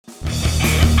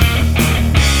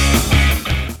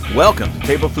Welcome to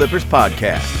Table Flippers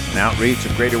Podcast, an outreach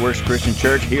of Greater Works Christian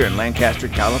Church here in Lancaster,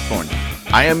 California.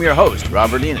 I am your host,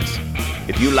 Robert Enos.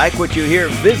 If you like what you hear,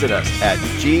 visit us at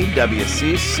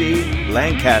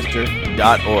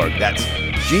gwcclancaster.org. That's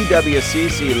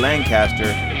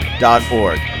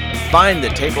gwcclancaster.org. Find the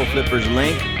Table Flippers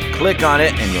link, click on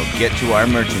it, and you'll get to our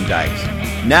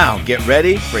merchandise. Now, get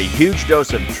ready for a huge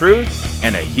dose of truth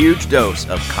and a huge dose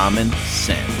of common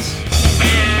sense.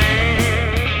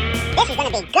 This is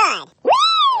going to be good. Woo!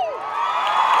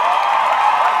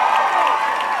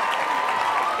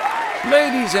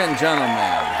 Ladies and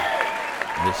gentlemen,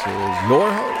 this is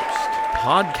your host,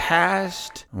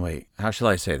 how shall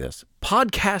I say this?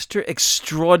 Podcaster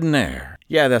extraordinaire.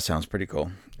 Yeah, that sounds pretty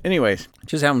cool. Anyways,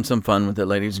 just having some fun with it,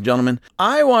 ladies and gentlemen.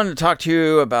 I wanted to talk to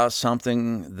you about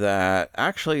something that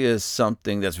actually is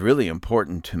something that's really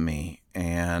important to me.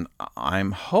 And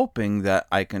I'm hoping that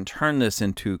I can turn this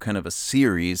into kind of a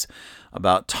series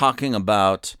about talking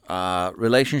about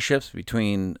relationships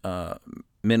between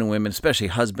men and women, especially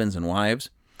husbands and wives.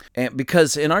 And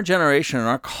because in our generation, in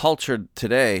our culture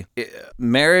today,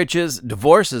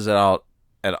 divorces at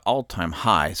all-time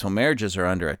high. So marriages are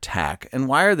under attack. And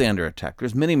why are they under attack?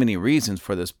 There's many, many reasons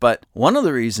for this. But one of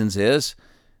the reasons is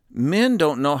men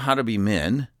don't know how to be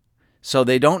men. So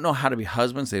they don't know how to be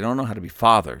husbands. They don't know how to be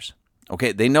fathers.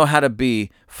 Okay, they know how to be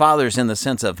fathers in the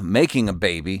sense of making a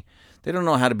baby. They don't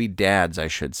know how to be dads, I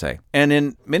should say. And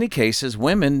in many cases,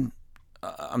 women,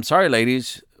 I'm sorry,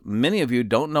 ladies, many of you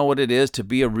don't know what it is to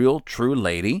be a real, true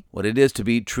lady, what it is to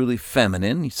be truly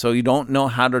feminine. So you don't know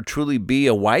how to truly be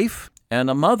a wife and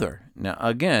a mother. Now,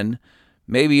 again,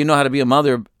 maybe you know how to be a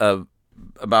mother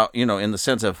in the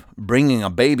sense of bringing a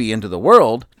baby into the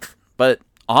world, but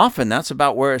often that's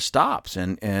about where it stops.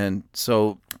 And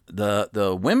so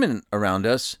the women around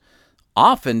us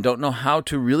often don't know how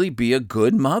to really be a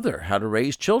good mother, how to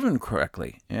raise children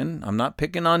correctly. And I'm not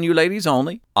picking on you ladies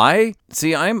only. I'm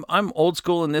old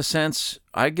school in this sense.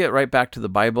 I get right back to the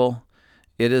Bible.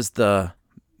 It is the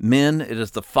men, it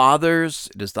is the fathers,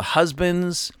 it is the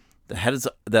husbands, the heads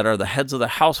that are the heads of the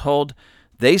household.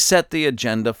 They set the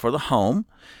agenda for the home.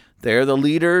 They're the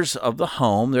leaders of the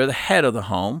home. They're the head of the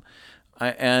home.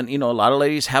 And, a lot of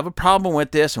ladies have a problem with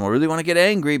this and we really want to get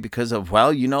angry because of,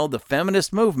 the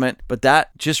feminist movement. But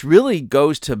that just really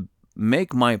goes to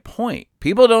make my point.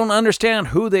 People don't understand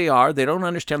who they are. They don't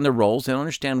understand their roles. They don't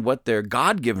understand what their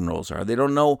God-given roles are. They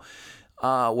don't know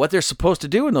what they're supposed to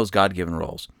do in those God-given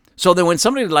roles. So then when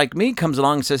somebody like me comes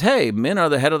along and says, hey, men are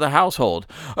the head of the household.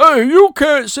 Hey, you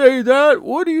can't say that.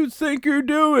 What do you think you're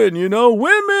doing?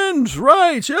 Women's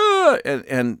rights. Yeah.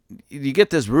 And you get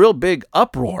this real big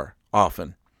uproar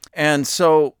often. And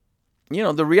so,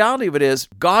 the reality of it is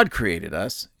God created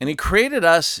us, and he created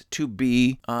us to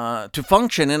be, to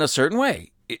function in a certain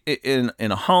way, in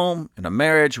a home, in a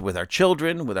marriage, with our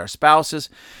children, with our spouses.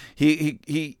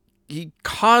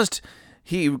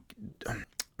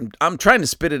 I'm trying to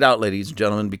spit it out, ladies and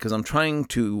gentlemen, because I'm trying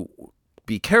to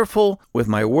be careful with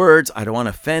my words. I don't want to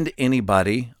offend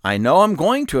anybody. I know I'm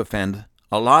going to offend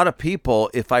a lot of people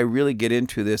if I really get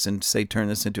into this and turn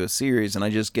this into a series and I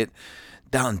just get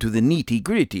down to the nitty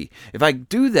gritty. If I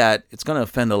do that, it's going to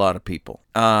offend a lot of people.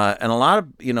 And a lot of,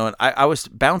 I was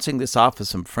bouncing this off of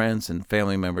some friends and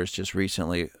family members just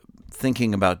recently,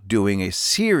 thinking about doing a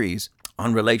series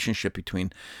on relationship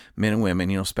between men and women,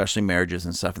 especially marriages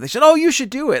and stuff. And they said, oh, you should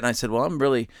do it. And I said, well, I'm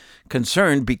really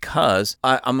concerned because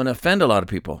I'm going to offend a lot of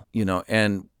people,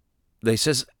 and they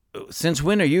says, since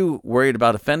when are you worried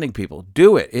about offending people?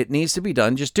 Do it. It needs to be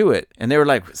done. Just do it. And they were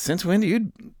like, since when do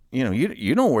you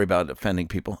don't worry about offending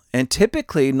people? And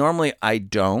normally I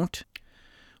don't.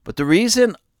 But the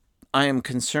reason I am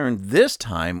concerned this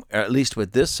time, or at least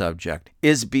with this subject,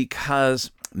 is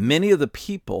because many of the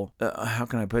people, how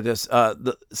can I put this?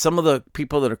 Some of the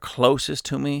people that are closest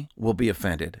to me will be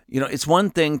offended. It's one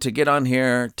thing to get on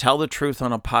here, tell the truth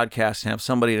on a podcast, and have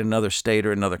somebody in another state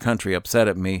or another country upset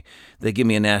at me. They give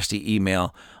me a nasty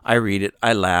email. I read it.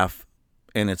 I laugh,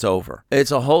 and it's over.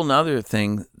 It's a whole nother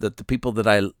thing that the people that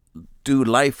I do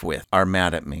life with are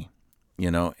mad at me,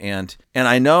 and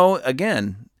I know,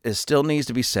 again, it still needs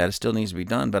to be said, it still needs to be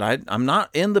done, but I'm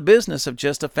not in the business of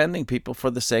just offending people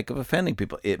for the sake of offending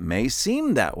people. It may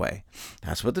seem that way.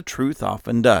 That's what the truth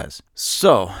often does.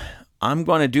 So I'm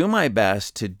going to do my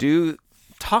best to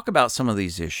talk about some of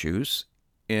these issues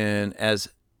in as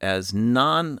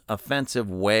non-offensive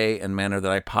way and manner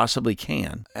that I possibly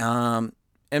can.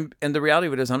 And the reality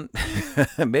of it is,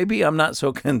 maybe I'm not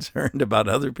so concerned about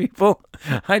other people.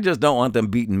 I just don't want them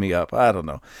beating me up. I don't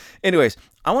know. Anyways,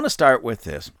 I want to start with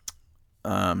this.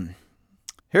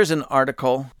 Here's an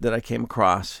article that I came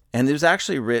across, and it was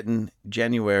actually written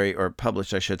January, or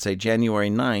published, I should say, January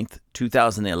 9th,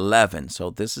 2011.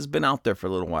 So this has been out there for a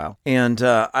little while. And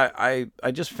I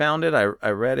just found it. I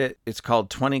read it. It's called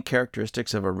 20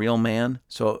 Characteristics of a Real Man.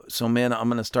 So men, I'm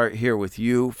going to start here with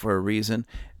you for a reason.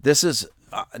 This is,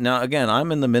 now again,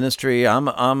 I'm in the ministry. I'm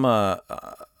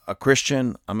a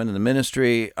Christian. I'm in the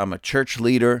ministry. I'm a church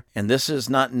leader. And this is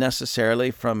not necessarily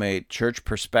from a church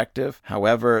perspective.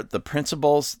 However, the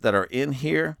principles that are in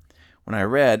here, when I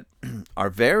read, are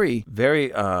very,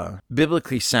 very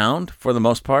biblically sound for the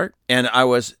most part. And I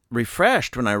was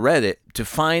refreshed when I read it to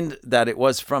find that it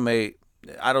was from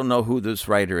I don't know who this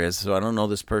writer is, so I don't know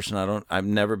this person. I've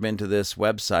never been to this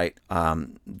website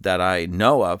that I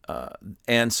know of.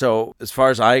 And so as far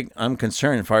as I'm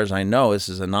concerned, as far as I know, this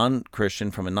is a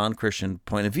non-Christian from a non-Christian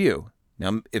point of view.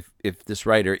 Now, if this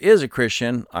writer is a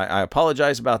Christian, I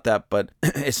apologize about that, but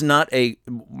it's not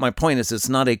my point is it's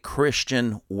not a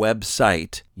Christian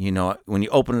website. You know, when you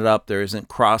open it up, there isn't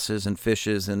crosses and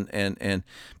fishes and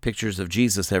pictures of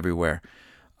Jesus everywhere.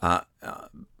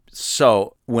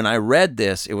 So when I read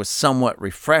this, it was somewhat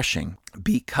refreshing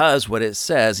because what it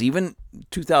says, even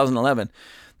 2011,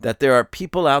 that there are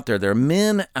people out there, there are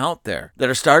men out there that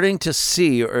are starting to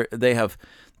see, or they have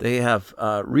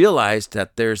realized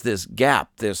that there's this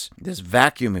gap, this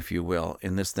vacuum, if you will,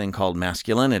 in this thing called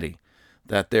masculinity,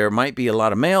 that there might be a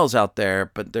lot of males out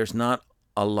there, but there's not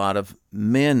a lot of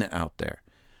men out there.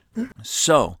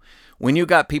 So when you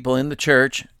got people in the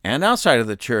church and outside of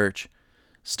the church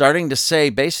starting to say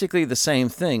basically the same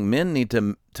thing, men need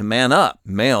to man up.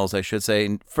 Males, I should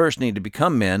say, first need to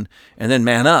become men and then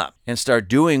man up and start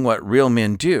doing what real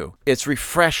men do. It's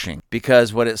refreshing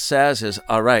because what it says is,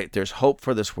 all right, there's hope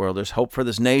for this world. There's hope for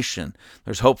this nation.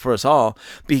 There's hope for us all,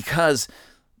 because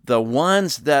the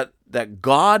ones that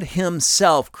God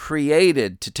himself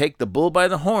created to take the bull by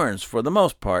the horns, for the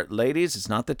most part, ladies, it's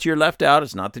not that you're left out.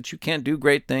 It's not that you can't do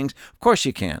great things. Of course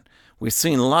you can. We've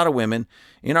seen a lot of women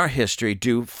in our history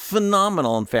do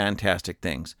phenomenal and fantastic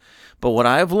things. But what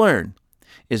I've learned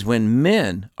is when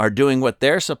men are doing what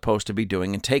they're supposed to be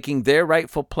doing and taking their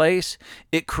rightful place,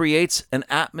 it creates an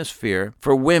atmosphere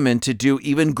for women to do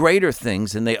even greater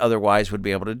things than they otherwise would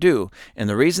be able to do. And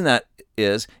the reason that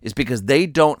is because they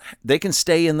can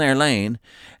stay in their lane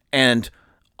and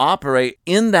operate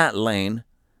in that lane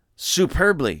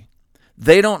superbly.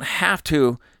 They don't have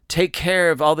to take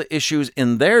care of all the issues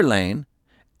in their lane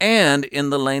and in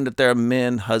the lane that their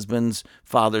men, husbands,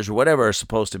 fathers, or whatever are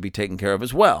supposed to be taken care of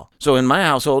as well. So in my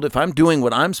household, if I'm doing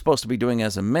what I'm supposed to be doing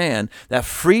as a man, that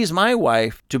frees my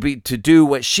wife to do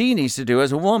what she needs to do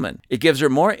as a woman. It gives her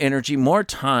more energy, more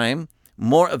time,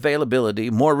 more availability,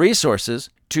 more resources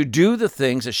to do the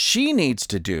things that she needs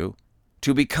to do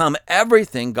to become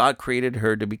everything God created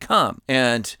her to become.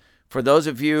 And for those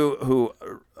of you who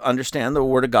understand the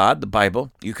Word of God, the Bible,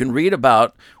 you can read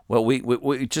about what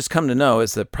we just come to know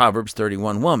as the Proverbs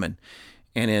 31 woman.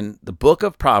 And in the book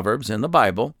of Proverbs in the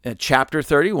Bible, at chapter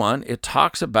 31, it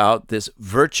talks about this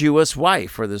virtuous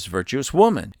wife or this virtuous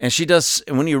woman. And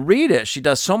when you read it, she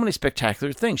does so many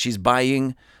spectacular things. She's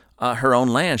buying her own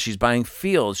land. She's buying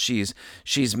fields.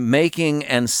 She's making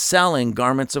and selling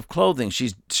garments of clothing.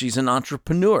 She's an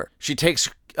entrepreneur. She takes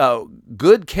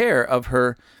good care of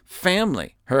her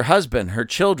family, her husband, her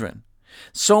children.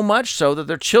 So much so that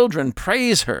their children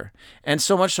praise her, and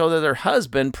so much so that her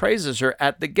husband praises her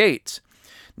at the gates.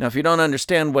 Now, if you don't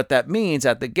understand what that means,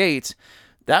 at the gates,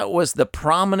 that was the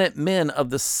prominent men of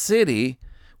the city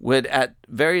would at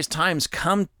various times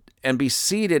come and be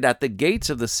seated at the gates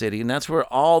of the city, and that's where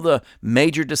all the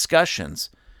major discussions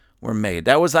were made.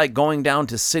 That was like going down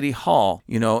to City Hall,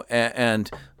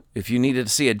 and if you needed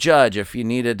to see a judge, if you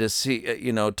needed to see,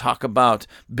 talk about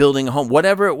building a home,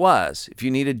 whatever it was, if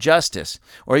you needed justice,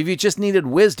 or if you just needed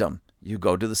wisdom, you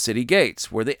go to the city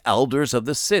gates where the elders of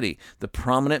the city, the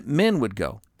prominent men would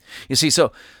go. You see,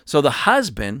 so the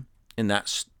husband in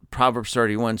that Proverbs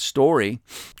 31 story,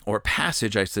 or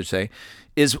passage, I should say,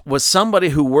 was somebody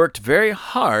who worked very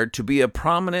hard to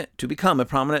become a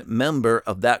prominent member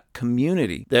of that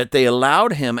community, that they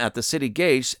allowed him at the city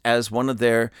gates as one of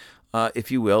their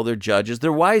if you will, their judges,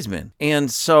 their wise men.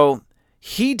 And so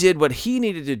he did what he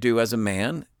needed to do as a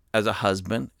man, as a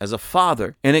husband, as a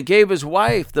father, and it gave his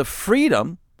wife the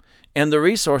freedom and the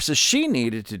resources she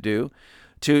needed to do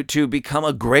to become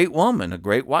a great woman, a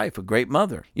great wife, a great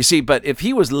mother. You see, but if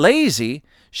he was lazy,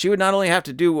 she would not only have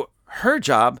to do her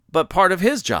job, but part of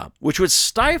his job, which would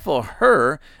stifle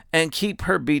her and keep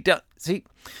her beat down. See,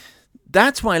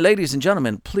 that's why, ladies and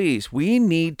gentlemen, please, we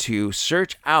need to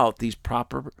search out these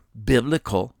proper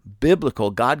biblical,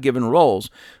 God-given roles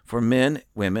for men,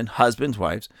 women, husbands,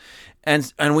 wives,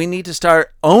 and we need to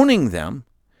start owning them,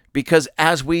 because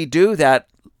as we do that,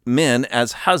 men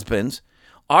as husbands,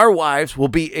 our wives will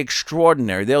be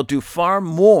extraordinary. They'll do far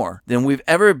more than we've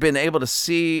ever been able to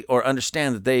see or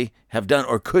understand that they have done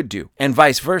or could do, and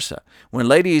vice versa.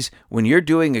 When you're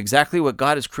doing exactly what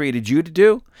God has created you to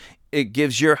do, it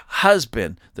gives your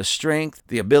husband the strength,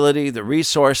 the ability, the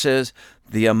resources,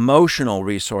 the emotional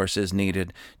resources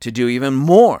needed to do even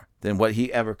more than what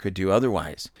he ever could do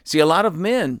otherwise. See, a lot of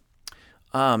men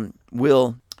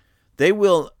will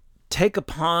take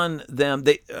upon them.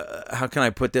 How can I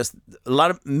put this? A lot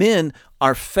of men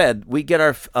are fed. We get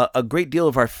a great deal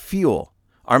of our fuel,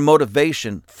 our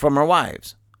motivation from our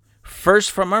wives.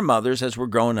 First from our mothers as we're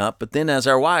growing up, but then as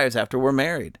our wives after we're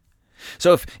married.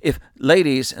 So if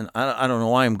ladies, and I don't know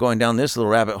why I'm going down this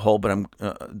little rabbit hole, but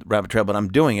rabbit trail, but I'm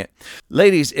doing it.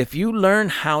 Ladies, if you learn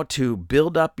how to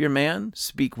build up your man,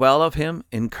 speak well of him,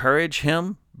 encourage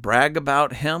him, brag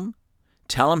about him,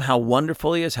 tell him how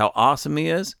wonderful he is, how awesome he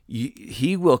is,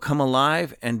 he will come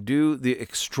alive and do the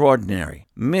extraordinary.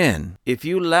 Men, if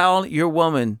you allow your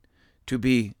woman to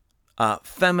be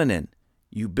feminine,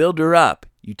 you build her up,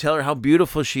 you tell her how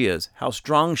beautiful she is, how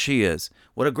strong she is,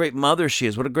 what a great mother she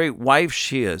is, what a great wife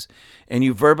she is, and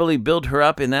you verbally build her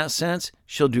up in that sense,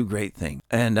 she'll do great things.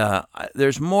 And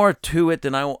there's more to it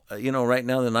than right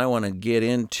now than I want to get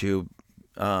into,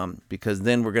 because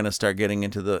then we're going to start getting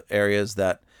into the areas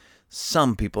that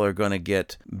some people are going to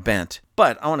get bent.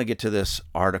 But I want to get to this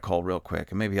article real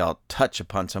quick, and maybe I'll touch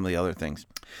upon some of the other things.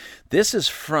 This is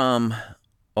from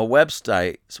a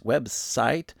website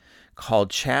called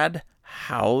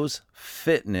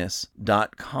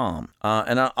ChadHouseFitness.com.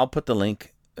 And I'll put the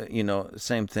link,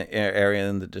 same thing, area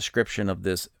in the description of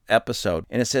this episode.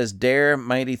 And it says, Dare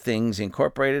Mighty Things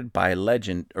Incorporated by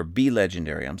Be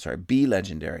Legendary.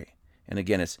 And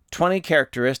again, it's 20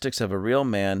 Characteristics of a Real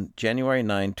Man, January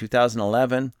 9,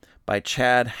 2011, by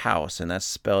Chad House, and that's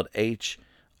spelled Howse.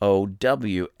 And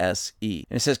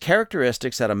it says,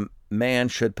 characteristics that a man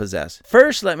should possess.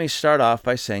 First, let me start off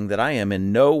by saying that I am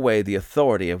in no way the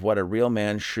authority of what a real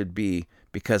man should be,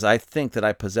 because I think that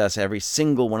I possess every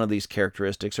single one of these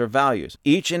characteristics or values.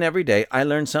 Each and every day, I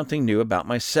learn something new about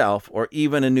myself, or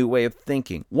even a new way of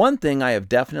thinking. One thing I have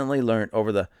definitely learned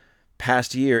over the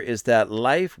past year is that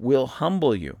life will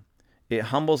humble you. It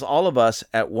humbles all of us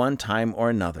at one time or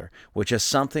another, which is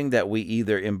something that we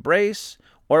either embrace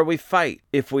or we fight.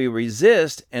 If we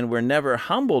resist and we're never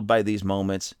humbled by these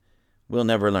moments, we'll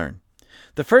never learn.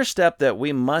 The first step that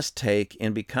we must take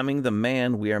in becoming the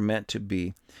man we are meant to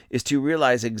be is to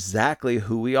realize exactly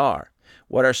who we are,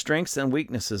 what our strengths and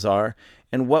weaknesses are,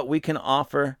 and what we can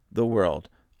offer the world.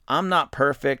 I'm not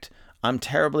perfect. I'm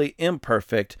terribly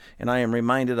imperfect, and I am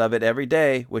reminded of it every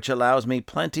day, which allows me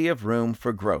plenty of room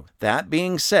for growth. That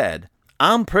being said,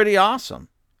 I'm pretty awesome,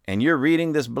 and you're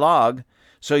reading this blog,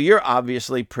 so you're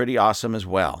obviously pretty awesome as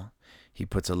well. He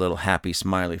puts a little happy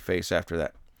smiley face after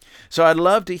that. So I'd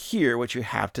love to hear what you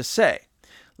have to say.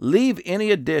 Leave any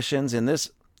additions in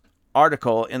this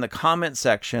article in the comment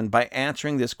section by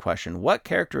answering this question. What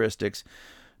characteristics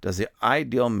does the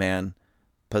ideal man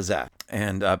possess?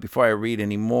 And before I read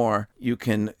any more, you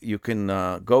can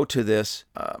go to this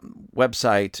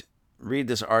website, read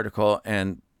this article,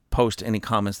 and post any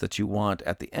comments that you want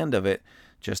at the end of it,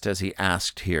 just as he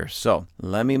asked here. So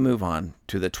let me move on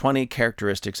to the 20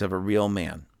 characteristics of a real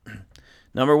man.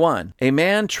 Number 1, a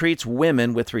man treats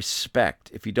women with respect.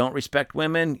 If you don't respect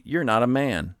women, you're not a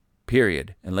man,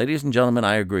 period. And ladies and gentlemen,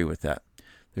 I agree with that.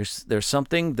 There's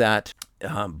something that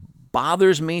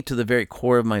bothers me to the very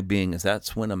core of my being, is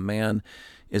that's when a man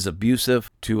is abusive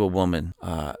to a woman,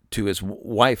 to his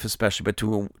wife especially, but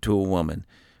to a woman.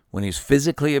 When he's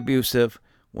physically abusive,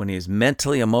 when he's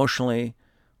mentally, emotionally,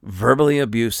 verbally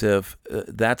abusive,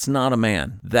 that's not a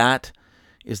man. That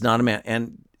is not a man.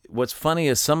 And what's funny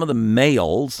is some of the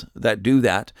males that do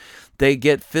that, they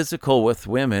get physical with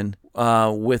women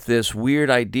with this weird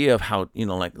idea of how,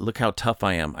 look how tough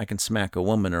I am. I can smack a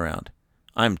woman around.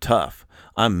 I'm tough.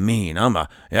 I'm mean. I'm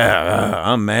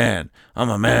man. I'm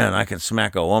a man. I can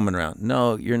smack a woman around.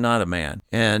 No, you're not a man.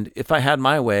 And if I had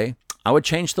my way, I would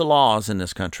change the laws in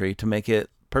this country to make it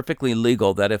perfectly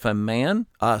legal that if a man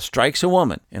strikes a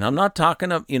woman, and I'm not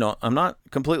talking of, I'm not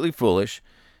completely foolish.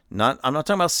 I'm not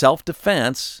talking about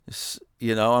self-defense.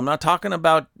 I'm not talking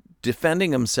about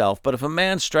defending himself. But if a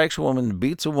man strikes a woman,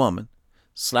 beats a woman,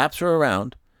 slaps her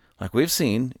around, like we've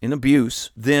seen in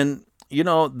abuse, then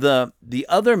the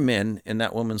other men in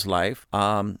that woman's life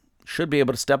should be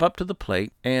able to step up to the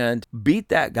plate and beat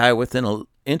that guy within an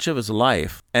inch of his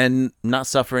life and not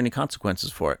suffer any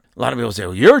consequences for it. A lot of people say,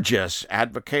 well, you're just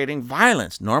advocating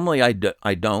violence. Normally I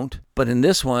don't. But in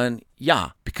this one, yeah.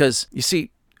 Because, you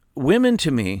see, women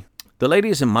to me, the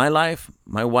ladies in my life,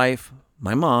 my wife,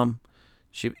 my mom,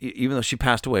 even though she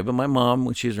passed away, but my mom,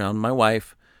 when she was around, my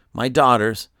wife, my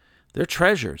daughters, they're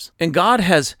treasures. And God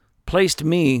has placed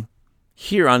me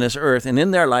here on this earth and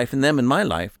in their life and them in my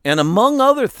life. And among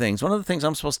other things, one of the things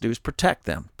I'm supposed to do is protect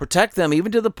them. Protect them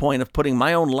even to the point of putting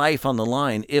my own life on the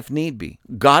line if need be.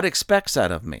 God expects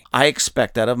that of me. I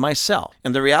expect that of myself.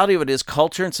 And the reality of it is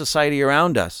culture and society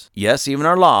around us, yes, even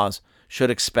our laws, should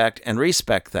expect and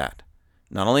respect that.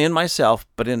 Not only in myself,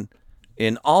 but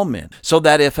in all men. So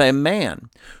that if a man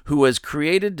who was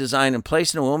created, designed, and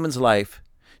placed in a woman's life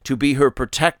to be her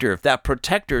protector, if that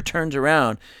protector turns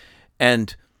around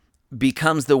and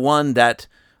becomes the one that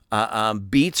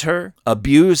beats her,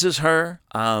 abuses her,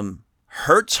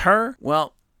 hurts her,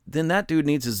 well, then that dude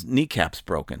needs his kneecaps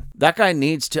broken. That guy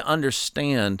needs to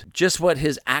understand just what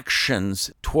his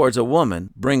actions towards a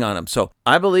woman bring on him. So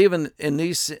I believe in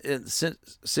these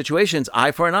situations,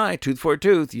 eye for an eye, tooth for a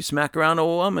tooth. You smack around a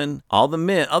woman, all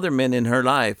the other men in her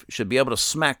life should be able to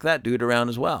smack that dude around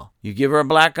as well. You give her a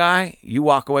black eye, you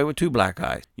walk away with 2 black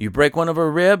eyes. You break one of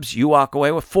her ribs, you walk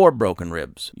away with 4 broken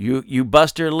ribs. You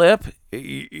bust her lip,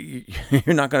 you're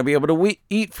not going to be able to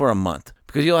eat for a month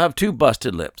because you'll have 2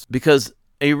 busted lips. Because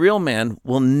a real man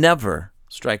will never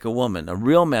strike a woman. A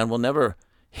real man will never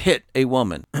hit a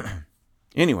woman.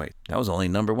 Anyway, that was only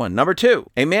number 1. Number 2,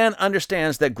 a man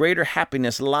understands that greater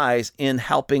happiness lies in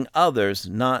helping others,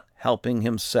 not helping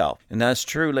himself. And that's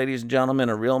true, ladies and gentlemen.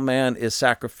 A real man is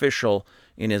sacrificial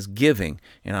in his giving.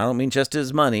 And I don't mean just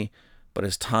his money, but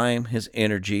his time, his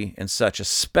energy, and such,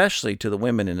 especially to the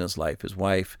women in his life, his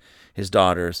wife, his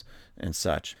daughters, and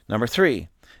such. Number 3,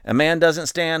 a man doesn't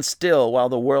stand still while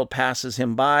the world passes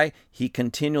him by. He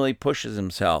continually pushes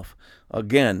himself.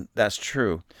 Again, that's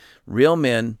true. Real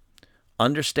men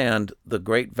understand the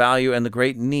great value and the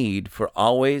great need for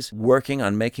always working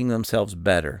on making themselves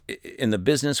better. In the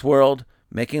business world,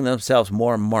 making themselves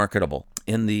more marketable.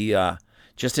 In the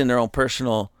just in their own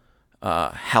personal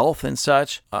health and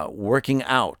such, working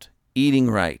out, eating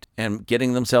right, and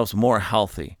getting themselves more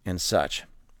healthy and such.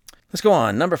 Let's go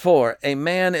on. Number 4, a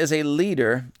man is a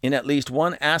leader in at least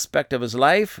one aspect of his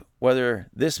life, whether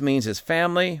this means his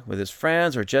family, with his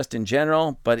friends, or just in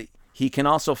general, but he can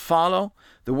also follow.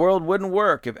 The world wouldn't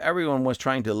work if everyone was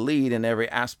trying to lead in every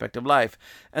aspect of life.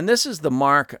 And this is the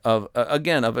mark of a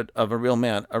real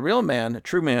man. A real man, a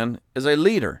true man, is a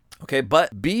leader. Okay,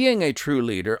 but being a true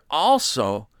leader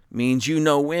also means you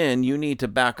know when you need to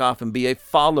back off and be a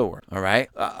follower, all right?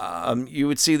 You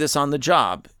would see this on the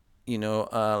job.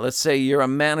 Let's say you're a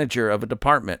manager of a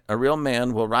department. A real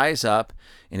man will rise up,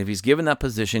 and if he's given that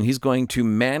position, he's going to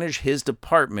manage his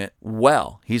department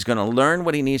well. He's going to learn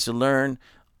what he needs to learn,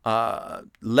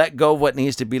 let go of what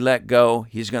needs to be let go.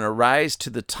 He's going to rise to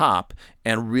the top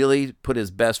and really put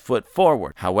his best foot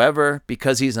forward. However,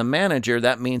 because he's a manager,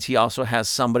 that means he also has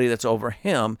somebody that's over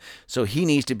him, so he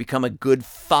needs to become a good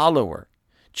follower.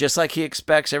 Just like he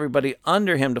expects everybody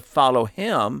under him to follow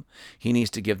him, he needs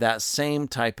to give that same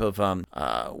type of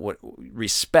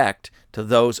respect to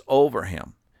those over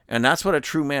him. And that's what a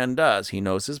true man does. He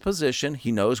knows his position.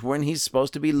 He knows when he's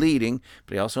supposed to be leading,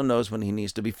 but he also knows when he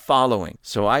needs to be following.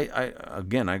 So I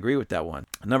agree with that one.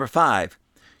 Number 5,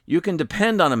 you can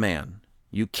depend on a man.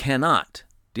 You cannot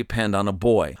depend on a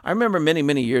boy. I remember many,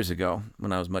 many years ago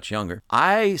when I was much younger,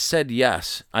 I said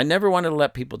yes. I never wanted to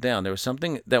let people down. There was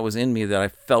something that was in me that I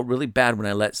felt really bad when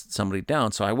I let somebody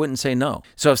down, so I wouldn't say no.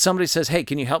 So if somebody says, hey,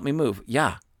 can you help me move?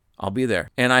 Yeah, I'll be there.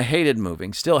 And I hated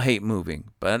moving, still hate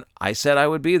moving, but I said I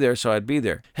would be there, so I'd be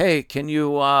there. Hey, can you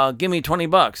give me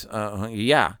 $20?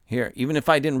 Yeah, here. Even if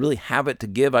I didn't really have it to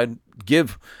give, I'd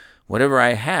give whatever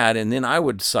I had, and then I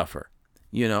would suffer.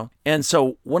 And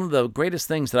so one of the greatest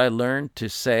things that I learned to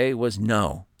say was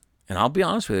no. And I'll be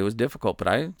honest with you, it was difficult, but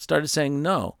I started saying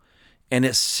no. And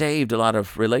it saved a lot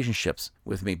of relationships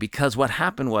with me, because what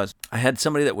happened was I had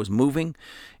somebody that was moving,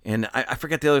 and I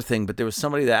forget the other thing, but there was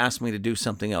somebody that asked me to do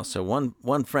something else. So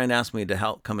one friend asked me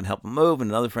to come and help him move, and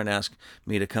another friend asked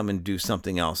me to come and do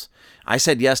something else. I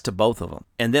said yes to both of them.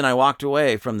 And then I walked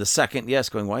away from the second yes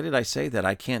going, why did I say that?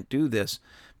 I can't do this.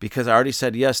 Because I already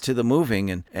said yes to the moving,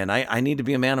 and I need to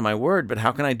be a man of my word, but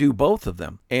how can I do both of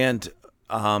them? And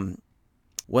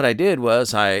what I did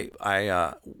was I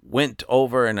went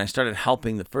over and I started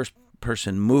helping the first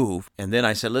person move. And then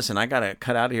I said, listen, I got to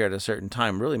cut out of here at a certain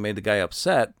time. Really made the guy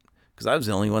upset because I was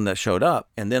the only one that showed up.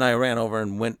 And then I ran over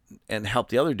and went and helped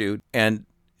the other dude. And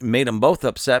made them both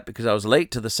upset because I was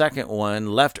late to the second one,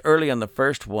 left early on the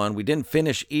first one. We didn't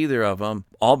finish either of them,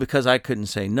 all because I couldn't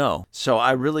say no. So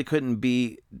I really couldn't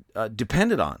be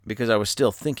depended on because I was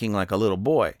still thinking like a little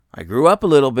boy. I grew up a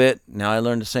little bit. Now I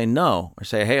learned to say no or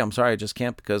say, hey, I'm sorry, I just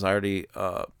can't because I already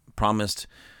promised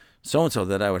so-and-so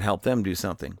that I would help them do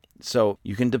something. So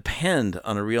you can depend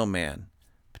on a real man,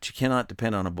 but you cannot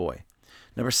depend on a boy.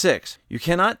 Number 6, you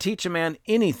cannot teach a man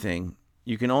anything.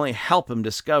 You can only help him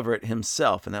discover it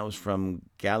himself. And that was from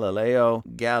Galileo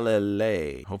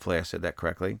Galilei. Hopefully I said that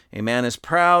correctly. A man is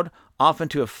proud, often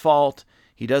to a fault.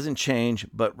 He doesn't change,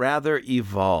 but rather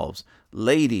evolves.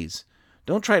 Ladies,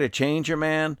 don't try to change your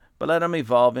man, but let him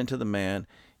evolve into the man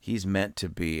he's meant to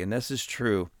be. And this is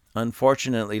true.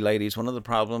 Unfortunately, ladies, one of the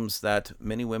problems that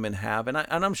many women have, and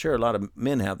I'm sure a lot of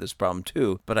men have this problem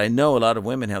too, but I know a lot of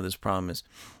women have this problem, is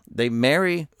they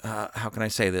marry, how can I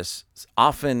say this,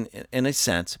 often in a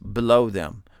sense, below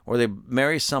them, or they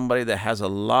marry somebody that has a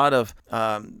lot of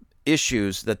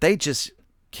issues that they just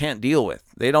can't deal with.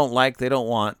 They don't like, they don't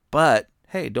want, but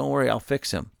hey, don't worry, I'll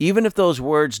fix him. Even if those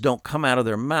words don't come out of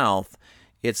their mouth,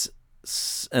 it's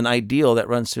an ideal that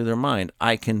runs through their mind.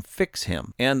 I can fix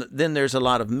him. And then there's a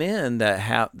lot of men that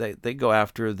have they go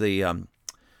after the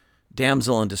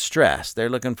damsel in distress. They're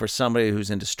looking for somebody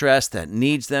who's in distress that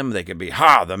needs them. They could be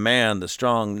the man, the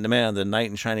strong man, the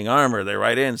knight in shining armor. They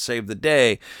ride in, save the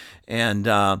day, and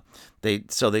they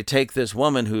take this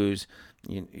woman who's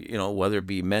whether it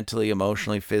be mentally,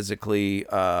 emotionally, physically,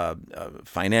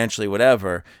 financially,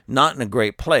 whatever, not in a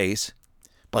great place.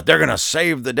 But they're going to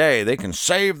save the day. They can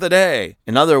save the day.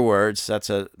 In other words, that's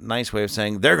a nice way of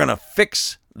saying they're going to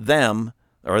fix them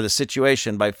or the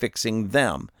situation by fixing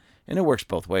them. And it works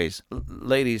both ways.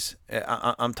 Ladies,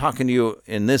 I'm talking to you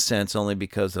in this sense only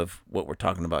because of what we're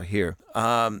talking about here.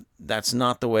 That's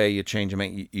not the way you change a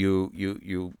man.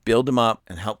 You build him up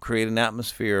and help create an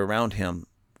atmosphere around him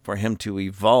for him to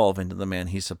evolve into the man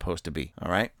he's supposed to be.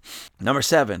 All right. Number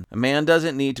 7, a man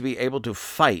doesn't need to be able to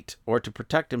fight or to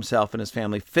protect himself and his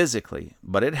family physically,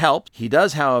 but it helps. He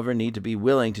does, however, need to be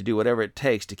willing to do whatever it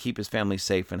takes to keep his family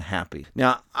safe and happy.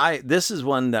 Now, this is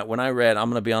one that when I read, I'm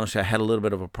going to be honest, I had a little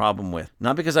bit of a problem with.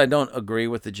 Not because I don't agree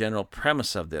with the general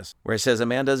premise of this, where it says a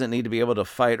man doesn't need to be able to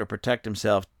fight or protect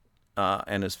himself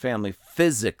and his family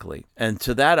physically. And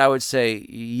to that, I would say,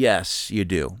 yes, you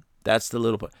do. That's the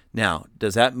little part. Now,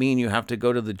 does that mean you have to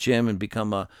go to the gym and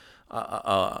become a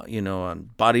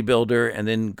bodybuilder and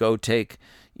then go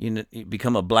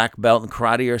become a black belt in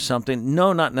karate or something?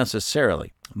 No, not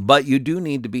necessarily. But you do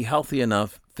need to be healthy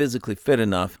enough, physically fit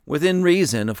enough, within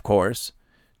reason, of course,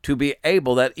 to be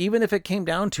able that even if it came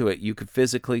down to it, you could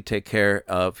physically take care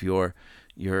of your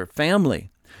family.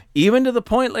 Even to the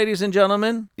point, ladies and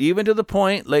gentlemen,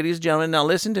 now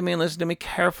listen to me and listen to me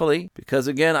carefully, because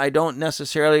again, I don't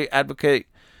necessarily advocate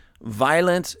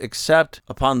violence except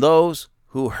upon those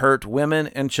who hurt women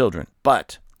and children.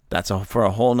 But that's for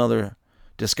a whole nother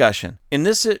discussion. In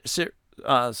this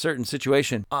certain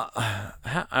situation,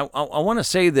 I want to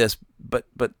say this, but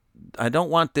I don't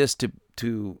want this to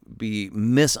be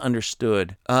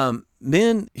misunderstood.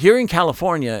 Men here in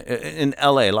California, in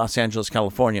LA, Los Angeles,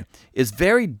 California, is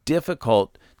very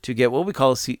difficult to get what we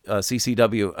call a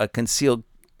CCW, a concealed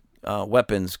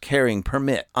weapons carrying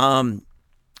permit.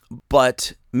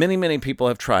 But many people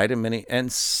have tried,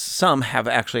 and some have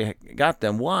actually got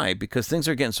them. Why? Because things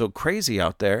are getting so crazy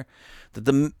out there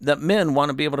that men want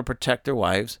to be able to protect their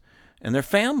wives and their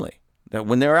family. That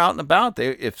when they're out and about,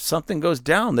 if something goes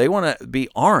down, they want to be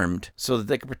armed so that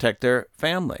they can protect their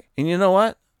family. And you know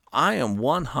what? I am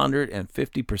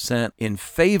 150% in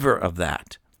favor of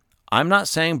that. I'm not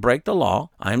saying break the law.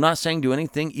 I'm not saying do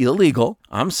anything illegal.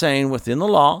 I'm saying within the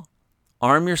law,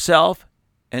 arm yourself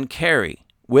and carry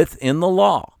within the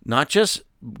law. Not just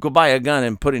go buy a gun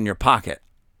and put it in your pocket.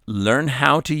 Learn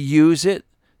how to use it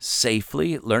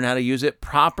safely, learn how to use it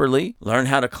properly, learn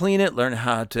how to clean it, learn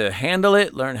how to handle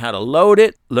it, learn how to load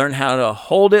it, learn how to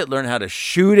hold it, learn how to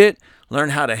shoot it,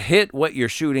 learn how to hit what you're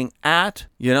shooting at.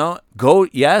 If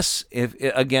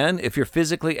you're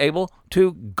physically able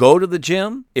to, go to the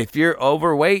gym. If you're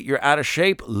overweight, you're out of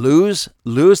shape, lose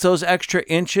those extra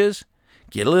inches,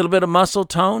 get a little bit of muscle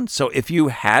tone. So if you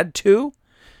had to,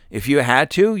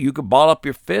 you could ball up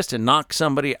your fist and knock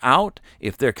somebody out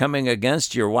if they're coming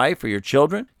against your wife or your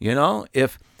children.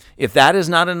 If that is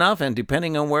not enough, and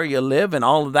depending on where you live and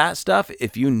all of that stuff,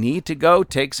 if you need to go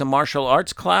take some martial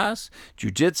arts class,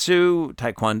 jiu-jitsu,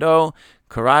 taekwondo,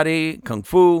 karate, kung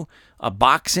fu,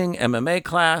 boxing, MMA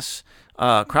class,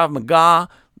 Krav Maga,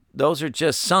 those are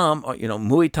just some,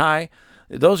 Muay Thai,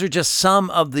 those are just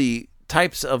some of the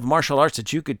types of martial arts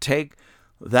that you could take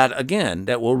that, again,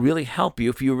 that will really help you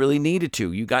if you really needed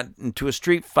to. You got into a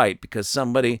street fight because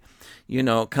somebody,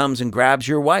 comes and grabs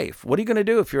your wife. What are you going to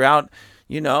do if you're out,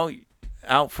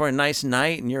 out for a nice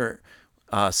night and you're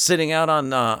sitting out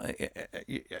on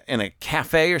in a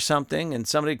cafe or something, and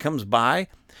somebody comes by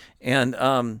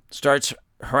and starts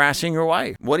harassing your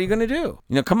wife? What are you going to do?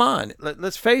 Come on,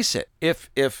 let's face it.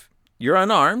 If you're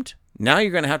unarmed, now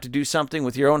you're going to have to do something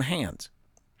with your own hands.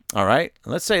 All right?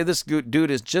 Let's say this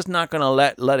dude is just not going to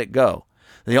let it go.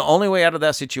 The only way out of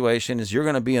that situation is you're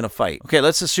going to be in a fight. Okay,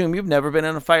 let's assume you've never been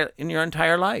in a fight in your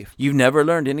entire life. You've never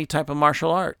learned any type of martial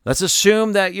art. Let's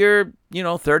assume that you're,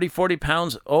 30, 40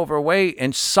 pounds overweight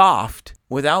and soft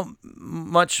without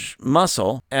much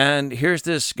muscle. And here's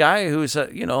this guy who's,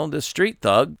 this street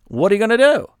thug. What are you going to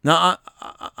do? Now,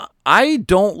 I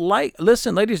don't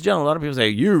listen, ladies and gentlemen, a lot of people say,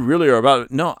 you really are about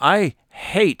it. No, I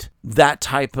hate that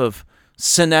type of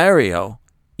scenario,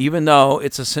 even though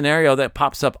it's a scenario that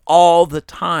pops up all the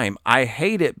time. I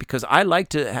hate it because I like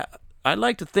to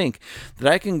think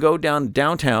that I can go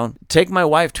downtown, take my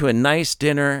wife to a nice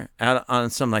dinner out on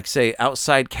some, say,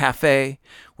 outside cafe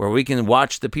where we can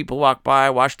watch the people walk by,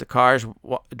 watch the cars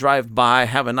drive by,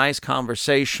 have a nice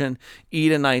conversation,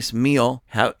 eat a nice meal,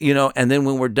 and then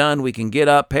when we're done, we can get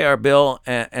up, pay our bill,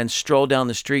 and stroll down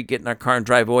the street, get in our car, and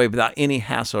drive away without any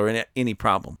hassle or any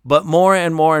problem. But more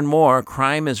and more and more,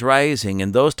 crime is rising,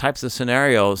 and those types of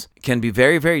scenarios can be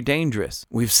very, very dangerous.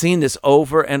 We've seen this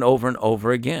over and over and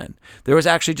over again. There was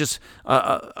actually just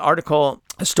a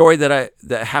story that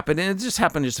happened, and it just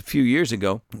happened just a few years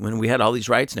ago when we had all these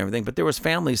riots and everything, but there was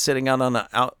families sitting out on an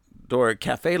outdoor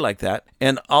cafe like that,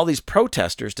 and all these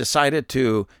protesters decided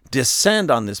to descend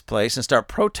on this place and start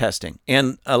protesting.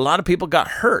 And a lot of people got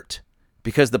hurt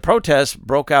because the protests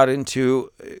broke out into,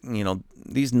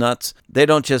 these nuts. They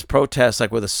don't just protest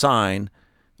like with a sign,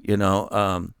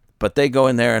 but they go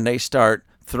in there and they start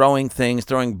throwing things,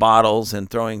 throwing bottles and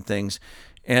throwing things.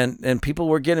 And people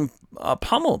were getting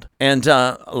pummeled, and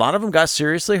a lot of them got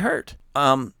seriously hurt.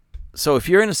 So if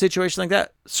you're in a situation like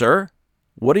that, sir,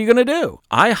 what are you going to do?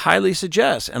 I highly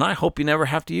suggest, and I hope you never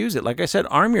have to use it. Like I said,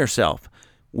 arm yourself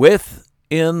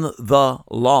within the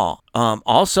law.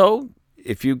 Also,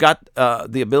 if you got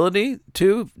the ability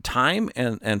to, time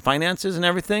and finances and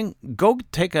everything, go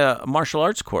take a martial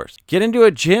arts course. Get into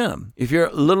a gym. If you're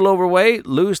a little overweight,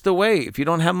 lose the weight. If you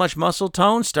don't have much muscle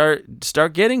tone,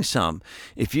 start getting some.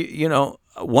 If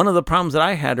one of the problems that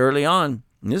I had early on,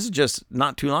 and this is just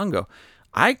not too long ago,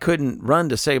 I couldn't run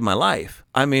to save my life.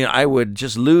 I mean, I would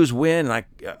just lose wind, and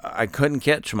I couldn't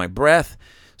catch my breath.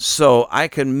 So I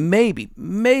could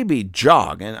maybe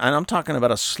jog, and I'm talking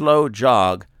about a slow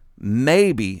jog,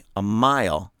 maybe a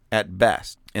mile at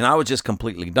best. And I was just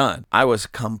completely done. I was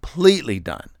completely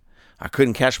done. I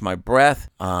couldn't catch my breath.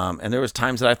 And there was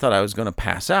times that I thought I was going to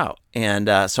pass out. And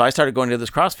so I started going to this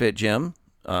CrossFit gym,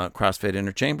 CrossFit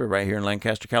Inner Chamber right here in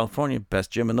Lancaster, California,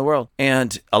 best gym in the world.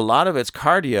 And a lot of it's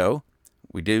cardio.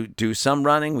 We do some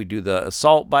running. We do the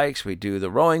assault bikes. We do the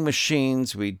rowing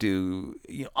machines. We do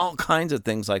all kinds of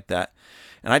things like that.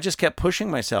 And I just kept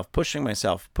pushing myself.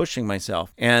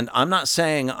 And I'm not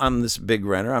saying I'm this big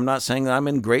runner. I'm not saying that I'm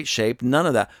in great shape. None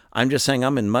of that. I'm just saying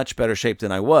I'm in much better shape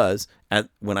than I was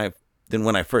when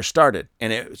I first started.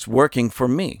 And it's working for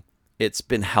me. It's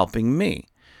been helping me.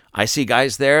 I see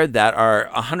guys there that are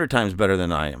 100 times better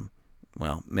than I am.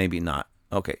 Well, maybe not.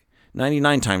 Okay,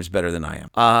 99 times better than I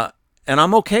am. And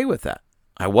I'm okay with that.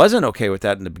 I wasn't okay with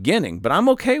that in the beginning, but I'm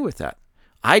okay with that.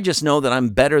 I just know that I'm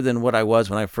better than what I was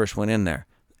when I first went in there.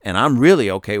 And I'm really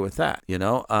okay with that.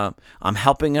 I'm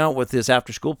helping out with this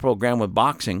after-school program with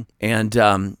boxing. And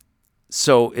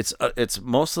so it's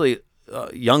mostly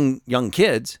young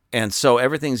kids. And so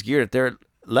everything's geared at their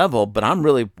level, but I'm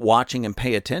really watching and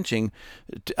paying attention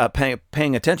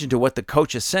to what the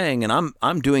coach is saying. And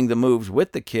I'm doing the moves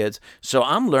with the kids. So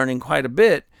I'm learning quite a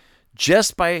bit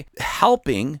just by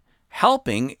helping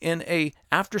in a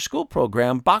after-school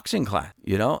program boxing class,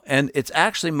 and it's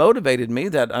actually motivated me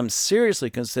that I'm seriously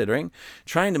considering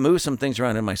trying to move some things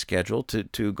around in my schedule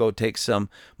to go take some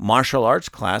martial arts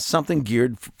class, something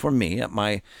geared for me at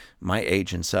my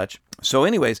age and such. So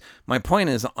anyways, my point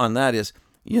is on that is,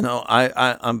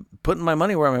 I'm putting my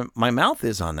money where my mouth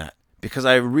is on that, because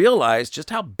I realize just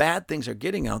how bad things are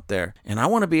getting out there. And I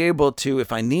want to be able to,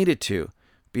 if I needed to,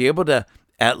 be able to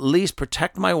at least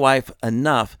protect my wife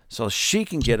enough so she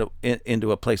can get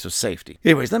into a place of safety.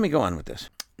 Anyways, let me go on with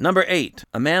this. Number 8,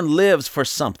 a man lives for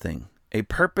something, a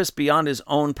purpose beyond his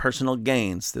own personal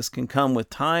gains. This can come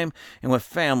with time and with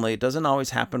family. It doesn't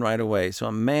always happen right away. So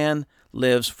a man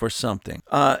lives for something.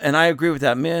 And I agree with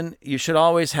that. Men, you should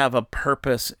always have a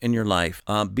purpose in your life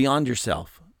beyond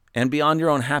yourself and beyond your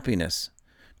own happiness.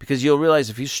 because you'll realize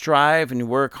if you strive and you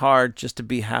work hard just to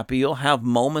be happy, you'll have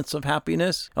moments of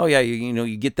happiness. Oh yeah,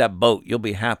 you get that boat, you'll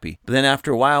be happy. But then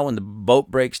after a while, when the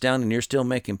boat breaks down and you're still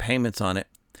making payments on it,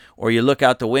 or you look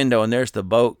out the window and there's the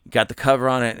boat, got the cover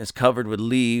on it and it's covered with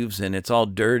leaves and it's all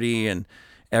dirty and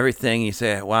everything, you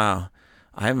say, wow,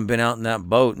 I haven't been out in that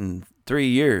boat in 3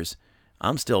 years.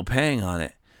 I'm still paying on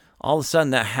it. All of a sudden,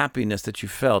 that happiness that you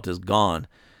felt is gone.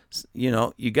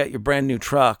 You got your brand new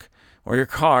truck or your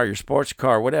car, your sports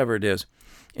car, whatever it is,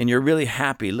 and you're really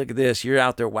happy. Look at this. You're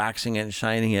out there waxing it and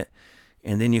shining it.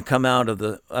 And then you come out of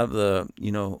the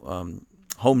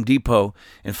Home Depot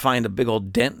and find a big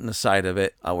old dent in the side of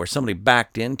it where somebody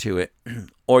backed into it.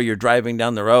 Or you're driving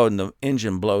down the road and the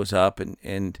engine blows up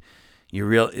and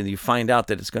you find out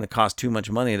that it's going to cost too much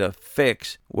money to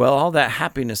fix. Well, all that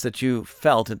happiness that you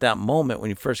felt at that moment when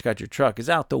you first got your truck is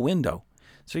out the window.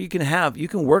 So you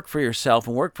can work for yourself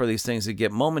and work for these things to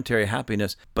get momentary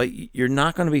happiness, but you're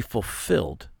not going to be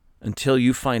fulfilled until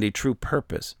you find a true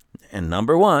purpose. And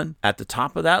number one, at the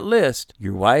top of that list,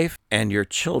 your wife and your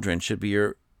children should be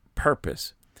your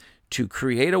purpose. To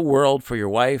create a world for your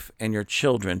wife and your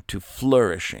children to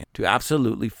flourish in, to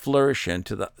absolutely flourish in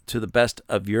to the best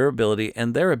of your ability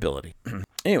and their ability.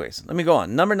 Anyways, let me go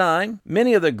on. Number 9,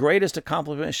 many of the greatest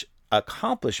accomplishments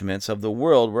of the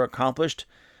world were accomplished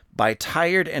by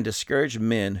tired and discouraged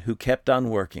men who kept on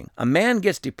working. A man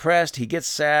gets depressed, he gets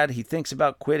sad, he thinks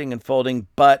about quitting and folding,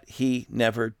 but he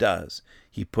never does.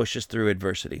 He pushes through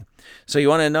adversity. So you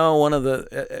want to know one of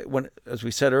the, as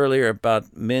we said earlier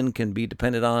about men can be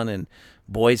depended on and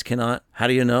boys cannot. How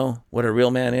do you know what a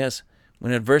real man is?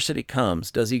 When adversity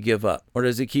comes, does he give up or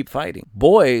does he keep fighting?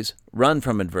 Boys run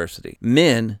from adversity.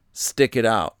 Men stick it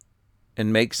out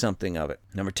and make something of it.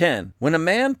 Number 10, when a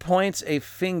man points a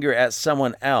finger at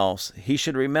someone else, he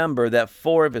should remember that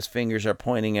 4 of his fingers are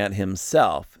pointing at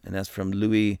himself. And that's from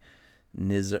Louis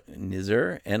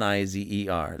Nizer,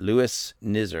 N-I-Z-E-R. Louis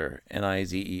Nizer,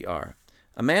 N-I-Z-E-R.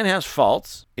 A man has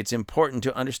faults. It's important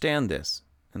to understand this.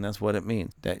 And that's what it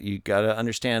means. That you got to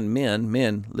understand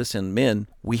men,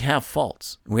 we have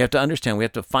faults. We have to understand, we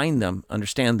have to find them,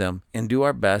 understand them, and do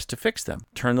our best to fix them.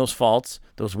 Turn those faults,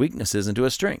 those weaknesses into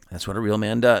a strength. That's what a real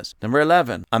man does. Number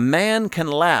 11, a man can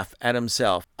laugh at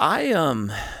himself. I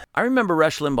remember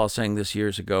Rush Limbaugh saying this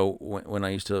years ago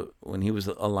when he was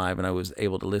alive and I was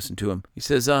able to listen to him. He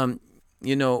says,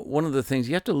 one of the things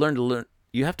you have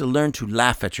to learn to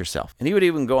laugh at yourself. And he would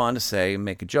even go on to say,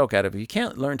 make a joke out of it, you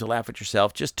can't learn to laugh at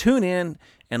yourself, just tune in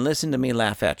and listen to me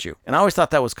laugh at you. And I always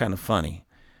thought that was kind of funny.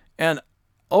 And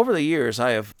over the years,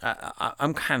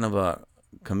 I'm kind of a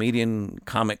comedian,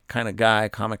 comic kind of guy,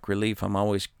 comic relief. I'm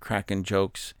always cracking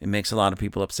jokes. It makes a lot of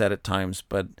people upset at times,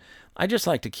 but I just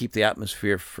like to keep the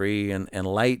atmosphere free and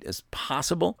light as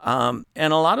possible. And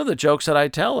a lot of the jokes that I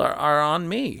tell are on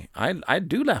me. I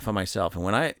do laugh at myself. And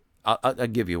when I'll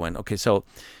give you one. Okay, so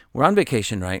we're on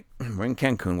vacation, right? We're in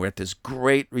Cancun. We're at this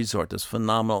great resort, this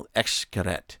phenomenal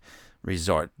Xcaret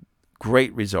resort.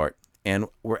 Great resort. And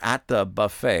we're at the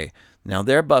buffet. Now,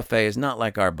 their buffet is not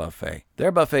like our buffet.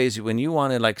 Their buffet is when you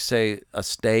wanted, like, say, a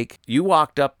steak, you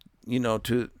walked up,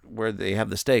 to where they have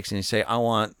the steaks, and you say, I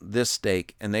want this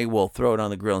steak, and they will throw it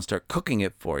on the grill and start cooking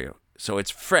it for you. So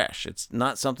it's fresh. It's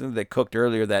not something that they cooked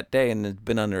earlier that day and it's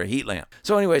been under a heat lamp.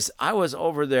 So anyways, I was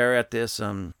over there at this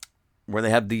where they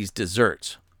have these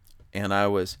desserts. And I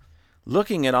was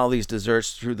looking at all these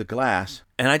desserts through the glass.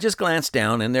 And I just glanced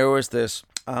down and there was this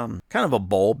kind of a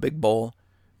bowl, big bowl,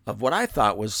 of what I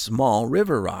thought was small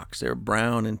river rocks. They're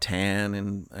brown and tan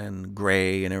and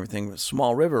gray and everything,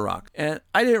 small river rocks. And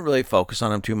I didn't really focus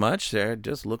on them too much. They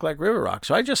just looked like river rocks.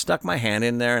 So I just stuck my hand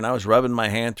in there and I was rubbing my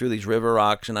hand through these river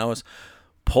rocks and I was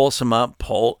pull some up,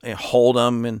 and hold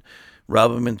them and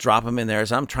rub them and drop them in there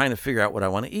as I'm trying to figure out what I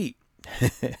want to eat.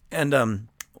 And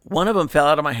one of them fell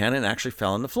out of my hand and actually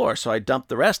fell on the floor. So I dumped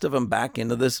the rest of them back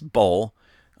into this bowl.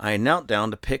 I knelt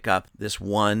down to pick up this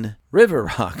one river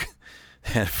rock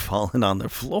that had fallen on the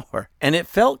floor. And it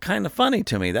felt kind of funny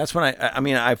to me. That's when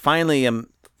I finally am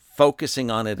focusing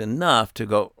on it enough to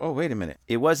go, oh, wait a minute.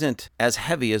 It wasn't as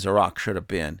heavy as a rock should have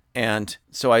been. And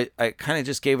so I kind of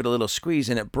just gave it a little squeeze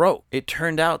and it broke. It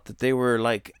turned out that they were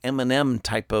like M&M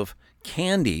type of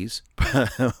candies,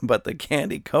 but the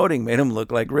candy coating made them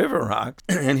look like river rocks.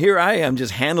 And here I am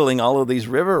just handling all of these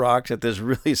river rocks at this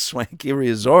really swanky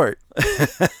resort.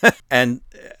 And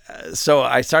so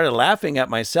I started laughing at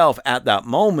myself at that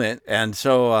moment. And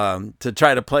so to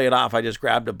try to play it off, I just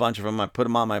grabbed a bunch of them. I put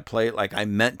them on my plate like I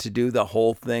meant to do the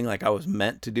whole thing, like I was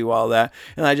meant to do all that.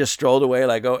 And I just strolled away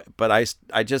like, oh, but I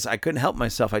couldn't help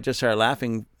myself. I just started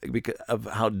laughing because of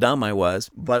how dumb I was,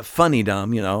 but funny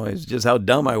dumb, it's just how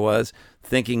dumb I was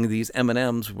thinking these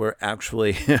M&Ms were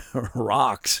actually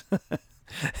rocks.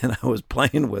 And I was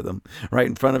playing with them right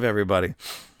in front of everybody.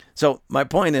 So my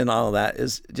point in all of that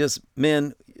is just,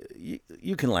 men,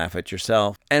 you can laugh at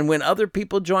yourself. And when other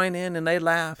people join in and they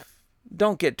laugh,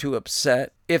 don't get too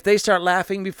upset. If they start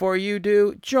laughing before you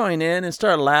do, join in and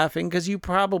start laughing because you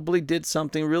probably did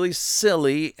something really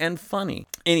silly and funny.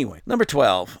 Anyway, number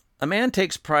 12, a man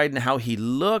takes pride in how he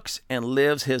looks and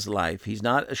lives his life. He's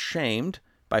not ashamed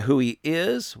by who he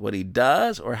is, what he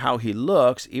does, or how he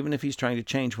looks, even if he's trying to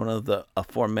change one of the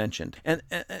aforementioned. And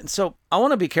so I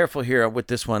want to be careful here with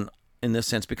this one in this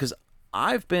sense, because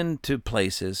I've been to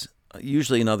places,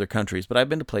 usually in other countries, but I've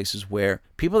been to places where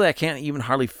people that can't even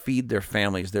hardly feed their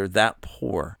families, they're that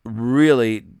poor,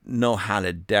 really know how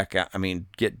to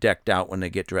get decked out when they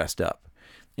get dressed up.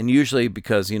 And usually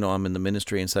because, I'm in the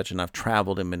ministry and such, and I've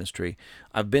traveled in ministry,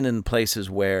 I've been in places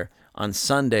where on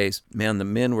Sundays, man, the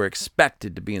men were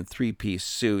expected to be in 3-piece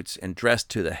suits and dressed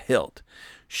to the hilt.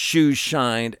 Shoes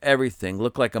shined, everything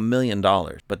looked like $1 million,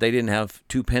 but they didn't have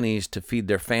 2 pennies to feed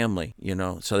their family,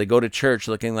 So they go to church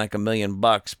looking like $1 million,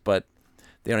 but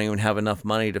they don't even have enough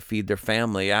money to feed their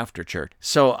family after church.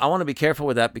 So I want to be careful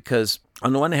with that because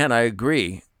on the one hand, I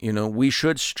agree, we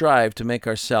should strive to make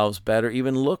ourselves better,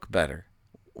 even look better,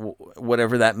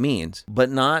 whatever that means, but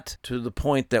not to the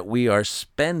point that we are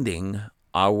spending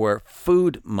our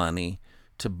food money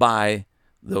to buy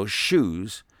those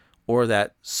shoes or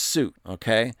that suit,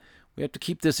 okay? We have to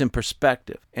keep this in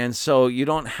perspective. And so you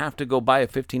don't have to go buy a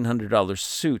 $1,500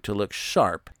 suit to look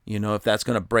sharp, if that's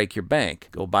going to break your bank.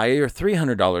 Go buy your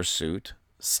 $300 suit,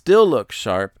 still look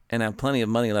sharp, and have plenty of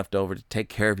money left over to take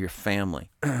care of your family.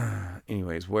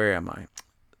 Anyways, where am I?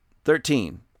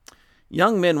 13.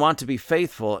 Young men want to be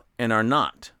faithful and are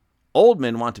not. Old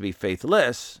men want to be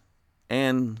faithless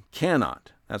and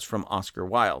cannot. That's from Oscar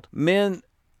Wilde. Men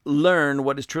learn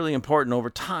what is truly important over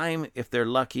time. If they're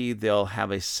lucky, they'll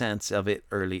have a sense of it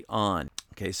early on.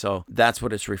 Okay, so that's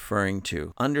what it's referring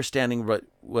to. Understanding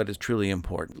what is truly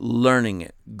important, learning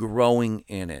it, growing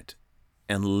in it,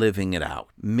 and living it out.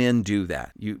 Men do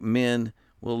that. Men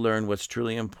will learn what's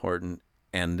truly important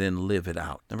and then live it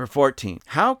out. Number 14,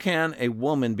 how can a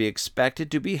woman be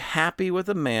expected to be happy with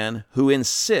a man who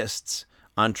insists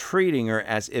on treating her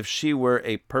as if she were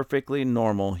a perfectly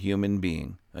normal human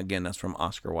being? Again, that's from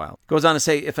Oscar Wilde. Goes on to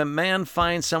say, if a man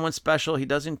finds someone special, he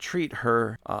doesn't treat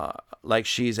her like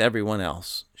she's everyone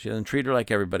else. She doesn't treat her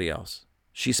like everybody else.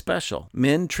 She's special.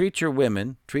 Men, treat your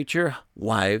women, treat your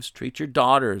wives, treat your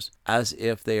daughters as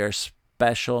if they are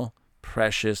special,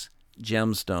 precious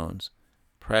gemstones,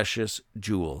 precious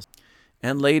jewels.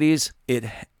 And ladies,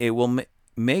 it will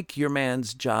make your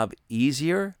man's job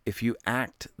easier if you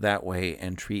act that way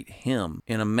and treat him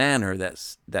in a manner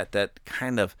that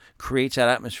kind of creates that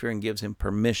atmosphere and gives him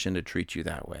permission to treat you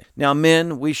that way. Now,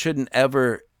 men, we shouldn't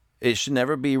rely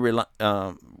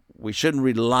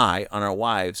on our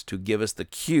wives to give us the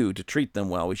cue to treat them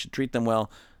well. We should treat them well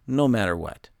no matter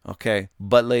what, okay?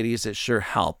 But ladies, it sure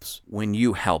helps when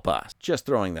you help us. Just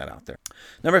throwing that out there.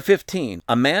 Number 15,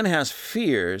 a man has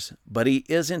fears, but he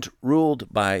isn't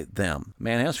ruled by them.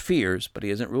 Man has fears, but he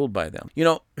isn't ruled by them.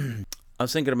 I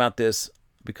was thinking about this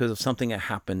because of something that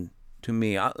happened to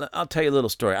me. I'll tell you a little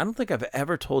story. I don't think I've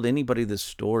ever told anybody this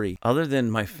story other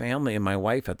than my family and my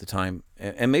wife at the time.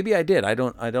 And maybe I did. I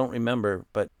don't remember.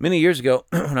 But many years ago,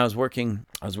 when I was working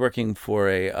for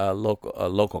a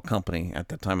local company at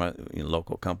that time,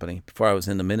 local company before I was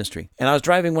in the ministry. And I was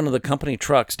driving one of the company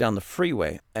trucks down the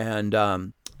freeway. And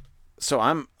so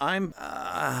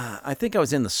I think I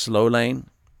was in the slow lane,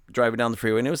 driving down the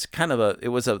freeway, and it was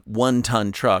a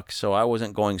 1-ton truck, so I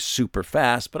wasn't going super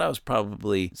fast, but I was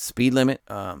probably speed limit.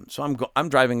 So I'm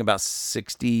driving about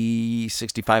 60,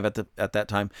 65 at that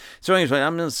time. So anyways,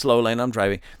 I'm in the slow lane, I'm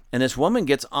driving, and this woman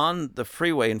gets on the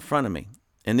freeway in front of me,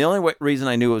 and the only reason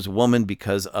I knew it was a woman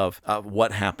because of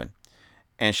what happened.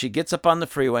 And she gets up on the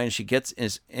freeway, and she gets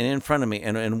in front of me,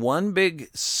 and in one big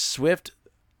swift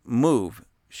move,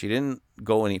 she didn't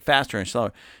go any faster and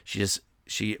slower.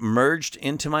 She merged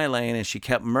into my lane, and she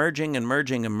kept merging and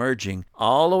merging and merging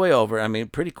all the way over,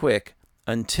 pretty quick,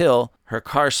 until her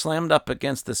car slammed up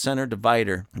against the center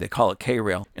divider. They call it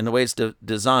K-rail. And the way it's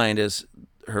designed is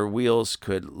her wheels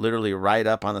could literally ride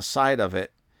up on the side of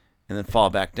it and then fall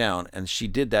back down. And she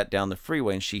did that down the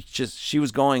freeway, and she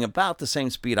was going about the same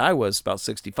speed I was, about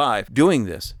 65, doing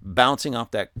this, bouncing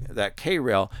off that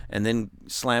K-rail and then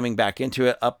slamming back into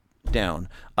it, up, down,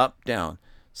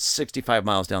 65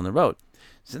 miles down the road.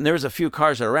 And there was a few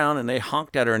cars around, and they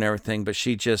honked at her and everything, but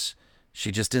she just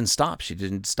didn't stop. She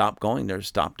didn't stop going there,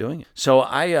 stop doing it. So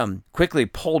I quickly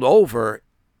pulled over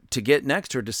to get next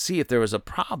to her to see if there was a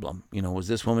problem. Was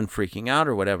this woman freaking out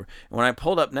or whatever? And when I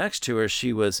pulled up next to her,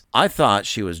 I thought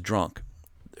she was drunk.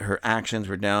 Her actions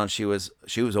were down. She was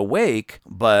awake,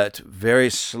 but very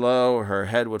slow. Her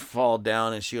head would fall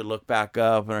down and she would look back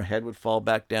up, and her head would fall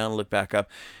back down and look back up.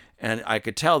 And I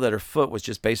could tell that her foot was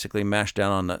just basically mashed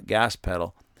down on the gas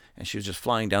pedal. And she was just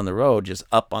flying down the road, just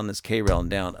up on this K-rail and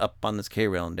down, up on this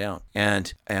K-rail and down.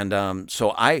 So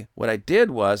what I did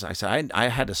was I said I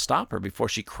had to stop her before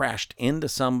she crashed into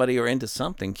somebody or into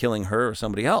something, killing her or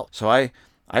somebody else. So I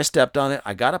stepped on it.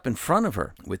 I got up in front of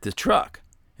her with the truck.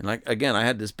 And I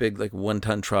had this big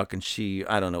 1-ton truck, and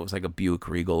I don't know, it was like a Buick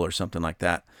Regal or something like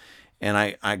that. And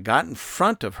I got in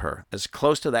front of her as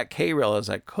close to that K-rail as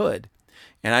I could.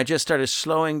 And I just started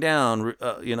slowing down,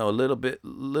 a little bit,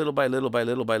 little by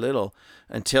little,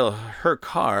 until her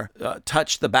car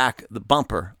touched the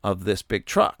bumper of this big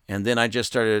truck. And then I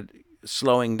just started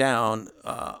slowing down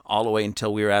all the way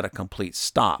until we were at a complete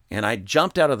stop. And I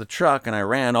jumped out of the truck and I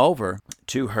ran over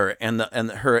to her, and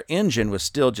her engine was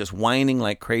still just whining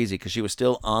like crazy because she was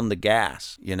still on the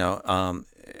gas, and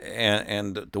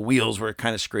the wheels were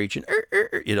kind of screeching,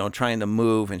 trying to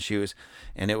move,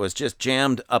 and it was just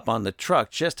jammed up on the truck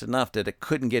just enough that it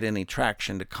couldn't get any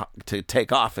traction to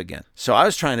take off again. So I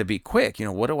was trying to be quick.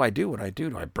 What do I do?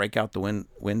 Do I break out the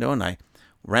window? And I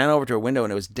ran over to her window,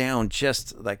 and it was down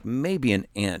just like maybe an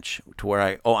inch to where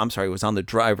it was on the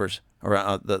driver's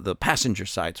or the passenger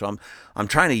side. So I'm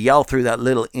trying to yell through that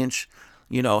little inch,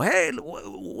 hey,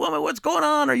 woman, what's going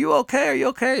on? Are you okay? Are you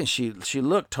okay? And she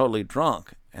looked totally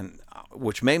drunk, and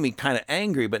which made me kind of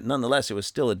angry, but nonetheless, it was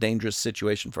still a dangerous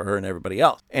situation for her and everybody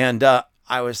else. And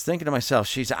I was thinking to myself,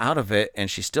 she's out of it, and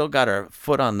she still got her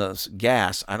foot on the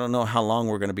gas. I don't know how long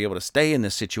we're going to be able to stay in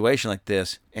this situation like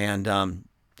this. And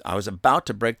I was about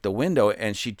to break the window,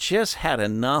 and she just had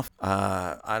enough,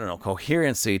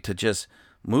 coherency to just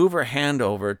move her hand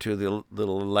over to the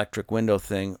little electric window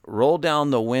thing, roll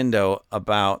down the window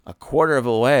about a quarter of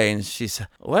a way, and she said,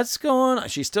 what's going on?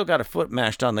 She still got her foot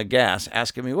mashed on the gas,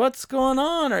 asking me, what's going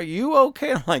on? Are you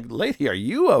okay? I'm like, lady, are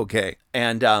you okay?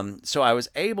 And so I was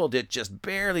able to just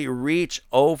barely reach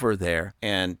over there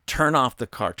and turn off the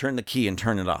car, turn the key and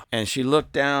turn it off. And she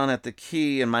looked down at the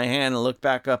key in my hand and looked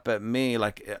back up at me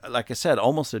like I said,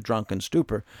 almost a drunken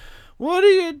stupor. What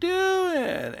are you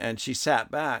doing? And she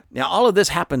sat back. Now, all of this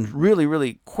happened really,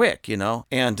 really quick, and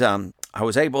I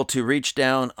was able to reach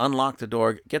down, unlock the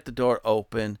door, get the door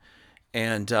open,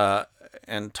 and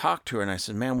talk to her. And I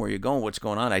said, ma'am, where are you going? What's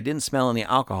going on? I didn't smell any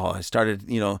alcohol. I started,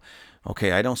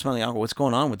 okay, I don't smell any alcohol. What's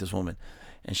going on with this woman?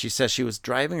 And she says she was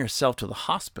driving herself to the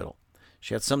hospital.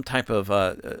 She had some type of,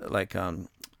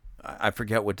 I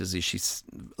forget what disease.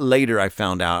 Later I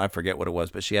found out, I forget what it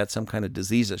was, but she had some kind of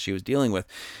disease that she was dealing with.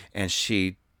 And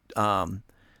she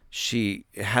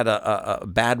had a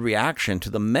bad reaction to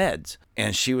the meds.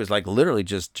 And she was like literally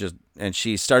and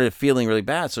she started feeling really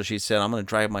bad. So she said, I'm going to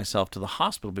drive myself to the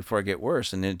hospital before I get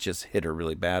worse. And it just hit her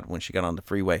really bad when she got on the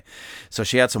freeway. So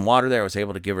she had some water there. I was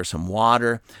able to give her some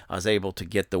water. I was able to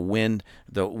get the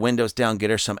windows down, get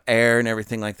her some air and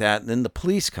everything like that. And then the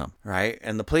police come, right?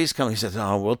 And the police come. He says,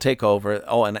 oh, we'll take over.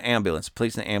 Oh, an ambulance.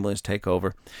 Police and the ambulance take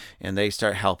over. And they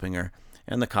start helping her.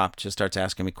 And the cop just starts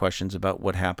asking me questions about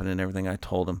what happened and everything I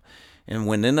told him. And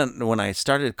when I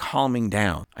started calming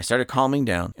down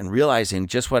and realizing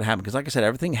just what happened, because like I said,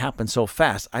 everything happened so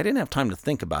fast, I didn't have time to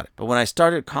think about it. But when I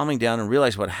started calming down and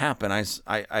realized what happened,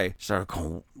 I started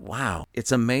going, wow,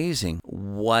 it's amazing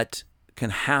what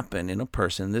can happen in a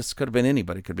person. This could have been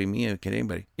anybody. It could be me. It could be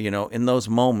anybody. In those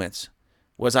moments.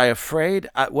 Was I afraid?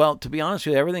 Well, to be honest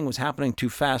with you, everything was happening too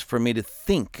fast for me to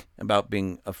think about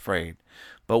being afraid.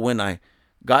 But when I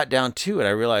got down to it, I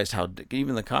realized how,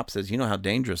 even the cop says, how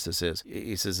dangerous this is.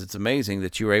 He says, it's amazing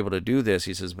that you were able to do this.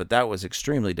 He says, but that was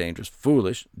extremely dangerous,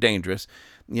 foolish, dangerous,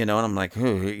 and I'm like,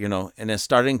 and it's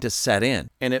starting to set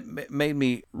in. And it made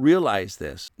me realize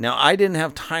this. Now, I didn't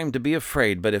have time to be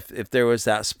afraid, but if there was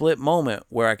that split moment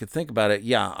where I could think about it,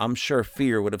 yeah, I'm sure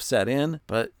fear would have set in,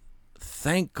 but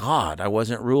thank God I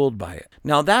wasn't ruled by it.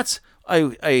 Now, that's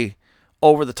a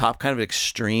over the top kind of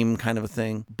extreme kind of a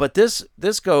thing. But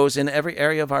this goes in every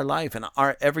area of our life and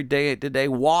our everyday to-day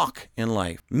walk in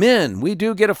life. Men, we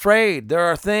do get afraid. There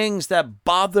are things that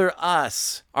bother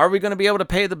us. Are we going to be able to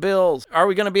pay the bills? Are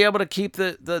we going to be able to keep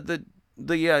the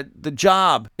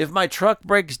job? If my truck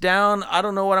breaks down, I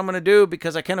don't know what I'm going to do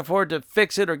because I can't afford to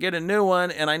fix it or get a new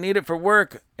one and I need it for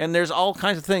work. And there's all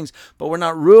kinds of things, but we're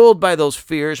not ruled by those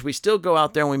fears. We still go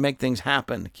out there and we make things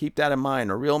happen. Keep that in mind.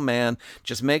 A real man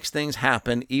just makes things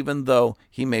happen even though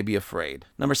he may be afraid.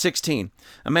 Number 16,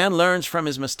 a man learns from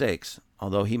his mistakes,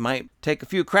 although he might take a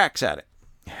few cracks at it.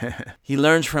 He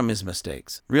learns from his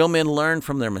mistakes. Real men learn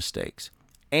from their mistakes.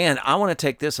 And I want to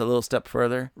take this a little step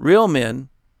further. Real men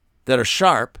that are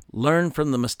sharp learn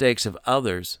from the mistakes of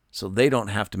others so they don't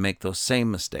have to make those same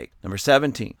mistakes. Number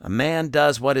 17, a man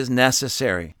does what is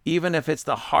necessary, even if it's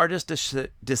the hardest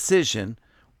decision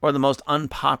or the most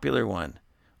unpopular one.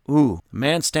 A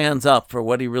man stands up for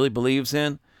what he really believes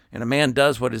in, and a man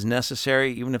does what is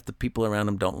necessary even if the people around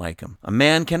him don't like him. A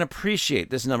man can appreciate,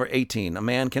 this is number 18, a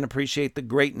man can appreciate the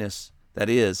greatness that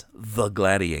is the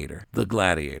gladiator. The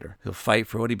gladiator. He'll fight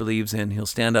for what he believes in. He'll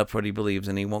stand up for what he believes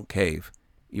in. He won't cave,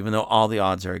 even though all the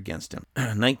odds are against him.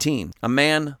 19. A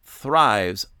man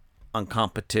thrives on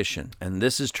competition. And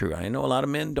this is true. I know a lot of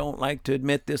men don't like to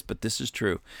admit this, but this is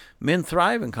true. Men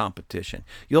thrive in competition.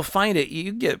 You'll find it.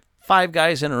 You get 5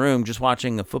 guys in a room just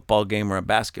watching a football game or a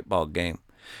basketball game.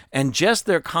 And just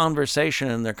their conversation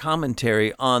and their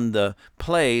commentary on the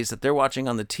plays that they're watching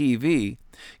on the TV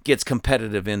gets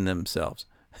competitive in themselves.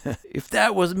 If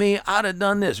that was me, I'd have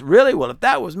done this. Really? Well, if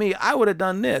that was me, I would have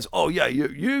done this. Oh, yeah,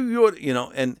 you would,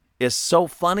 and it's so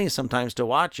funny sometimes to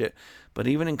watch it. But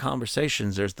even in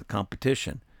conversations, there's the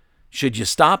competition. Should you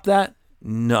stop that?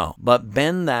 No. But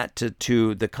bend that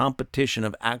to the competition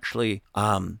of actually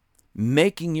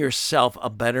making yourself a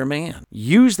better man.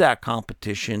 Use that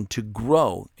competition to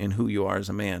grow in who you are as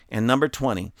a man. And number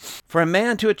 20, for a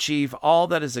man to achieve all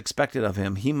that is expected of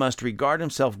him, he must regard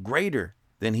himself greater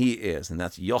than he is. And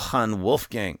that's Johann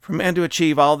Wolfgang. For a man to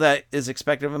achieve all that is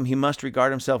expected of him, he must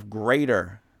regard himself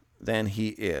greater than he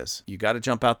is. You got to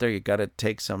jump out there. You got to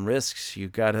take some risks. You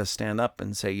got to stand up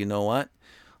and say, you know what?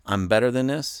 I'm better than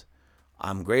this.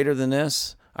 I'm greater than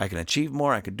this. I can achieve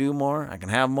more. I can do more. I can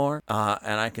have more.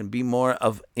 And I can be more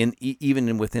of,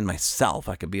 even within myself.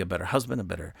 I could be a better husband, a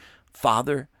better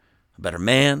father, a better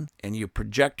man. And you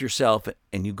project yourself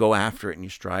and you go after it and you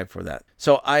strive for that.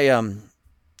 So I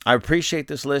appreciate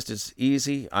this list. It's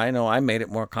easy. I know I made it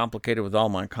more complicated with all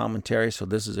my commentary, so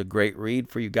this is a great read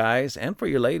for you guys and for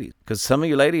your ladies. Because some of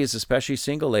you ladies, especially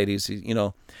single ladies,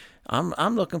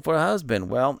 I'm looking for a husband.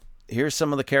 Well, here's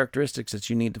some of the characteristics that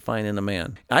you need to find in a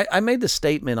man. I made the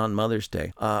statement on Mother's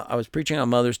Day. I was preaching on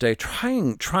Mother's Day,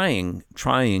 trying,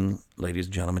 ladies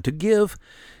and gentlemen, to give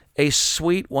a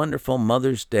sweet, wonderful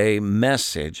Mother's Day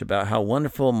message about how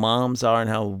wonderful moms are and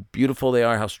how beautiful they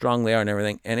are, how strong they are and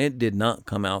everything. And it did not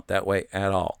come out that way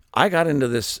at all. I got into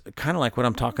this kind of like what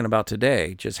I'm talking about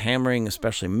today, just hammering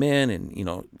especially men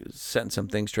and, setting some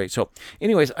things straight. So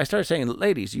anyways, I started saying,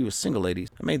 ladies, you single ladies,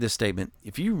 I made this statement.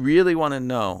 If you really want to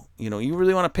know, you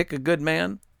really want to pick a good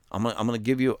man, I'm going to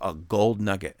give you a gold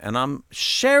nugget. And I'm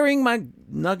sharing my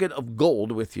nugget of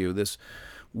gold with you, this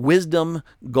wisdom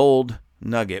gold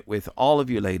nugget with all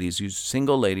of you ladies, you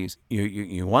single ladies.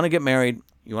 You want to get married,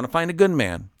 you want to find a good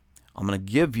man. I'm going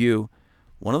to give you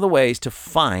one of the ways to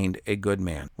find a good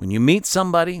man. When you meet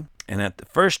somebody and at the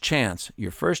your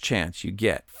first chance you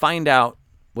get, find out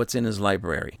what's in his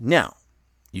library. Now,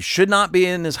 you should not be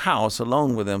in his house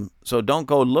alone with him, so don't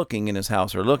go looking in his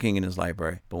house or looking in his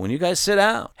library. But when you guys sit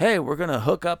down, hey, we're going to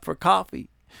hook up for coffee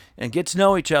and get to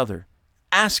know each other.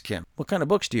 Ask him, what kind of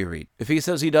books do you read? If he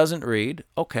says he doesn't read,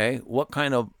 okay, what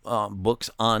kind of books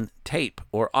on tape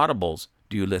or audibles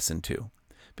do you listen to?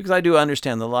 Because I do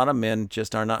understand that a lot of men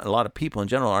a lot of people in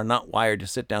general are not wired to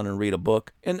sit down and read a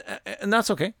book. And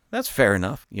that's okay. That's fair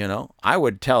enough. I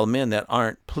would tell men that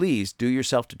aren't, please do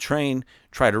yourself to train,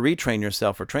 try to retrain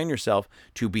yourself or train yourself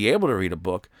to be able to read a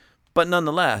book. But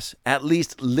nonetheless, at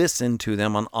least listen to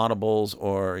them on audibles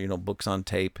or, books on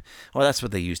tape. Well, that's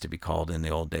what they used to be called in the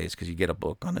old days because you get a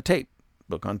book on tape.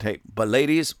 But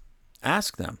ladies,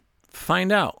 ask them.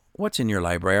 Find out what's in your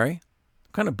library.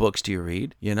 What kind of books do you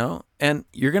read, And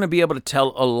you're going to be able to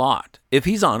tell a lot. If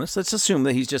he's honest, let's assume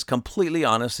that he's just completely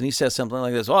honest and he says something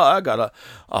like this, I got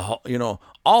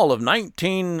all of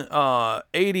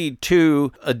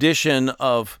 1982 edition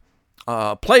of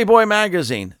Playboy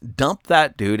magazine. Dump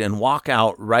that dude and walk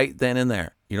out right then and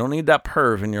there. You don't need that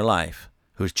perv in your life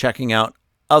who's checking out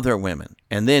other women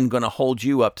and then going to hold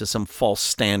you up to some false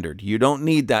standard. You don't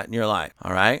need that in your life,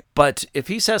 all right? But if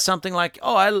he says something like,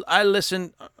 I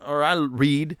listen or I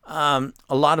read a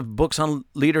lot of books on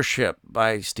leadership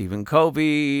by Stephen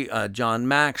Covey, John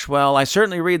Maxwell. I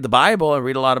certainly read the Bible. I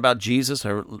read a lot about Jesus. I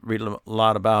read a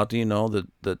lot about,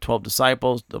 the 12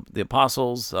 disciples, the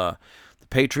apostles, the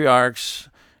patriarchs,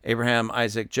 Abraham,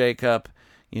 Isaac, Jacob,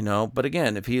 but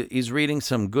again, if he's reading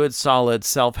some good, solid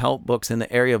self-help books in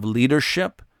the area of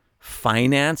leadership,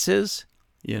 finances,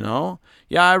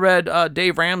 I read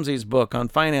Dave Ramsey's book on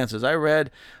finances. I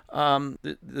read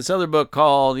this other book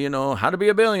called, How to Be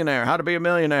a Billionaire, How to Be a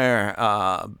Millionaire,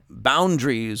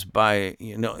 Boundaries by,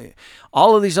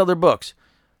 all of these other books.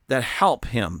 that help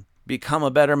him become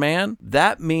a better man,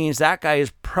 that means that guy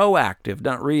is proactive,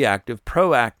 not reactive,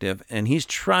 proactive, and he's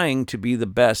trying to be the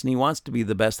best, and he wants to be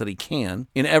the best that he can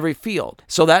in every field.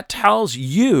 So that tells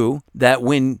you that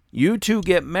when you two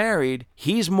get married,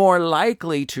 he's more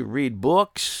likely to read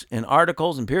books and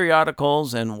articles and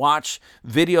periodicals and watch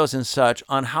videos and such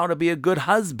on how to be a good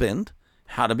husband,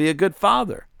 how to be a good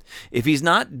father. If he's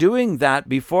not doing that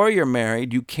before you're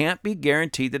married, you can't be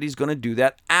guaranteed that he's going to do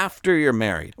that after you're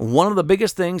married. One of the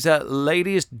biggest things that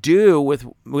ladies do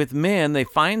with men, they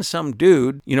find some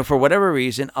dude, for whatever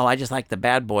reason, I just like the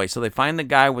bad boy. So they find the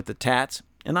guy with the tats.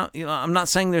 And I'm not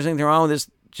saying there's anything wrong with this.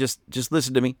 Just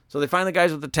listen to me. So they find the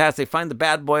guys with the tats. They find the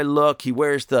bad boy look. He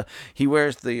wears the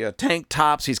tank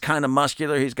tops. He's kind of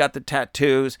muscular. He's got the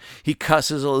tattoos. He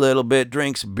cusses a little bit,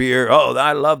 drinks beer. Oh,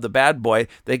 I love the bad boy.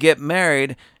 They get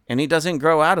married, and he doesn't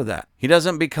grow out of that. He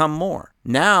doesn't become more.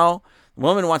 Now, the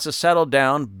woman wants to settle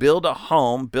down, build a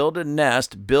home, build a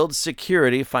nest, build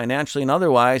security financially and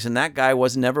otherwise, and that guy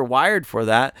was never wired for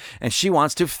that, and she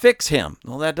wants to fix him.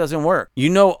 Well, that doesn't work.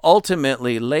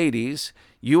 Ultimately, ladies,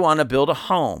 you want to build a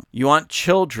home. You want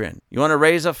children. You want to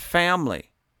raise a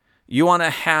family. You want to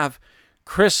have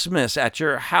Christmas at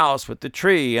your house with the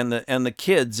tree and the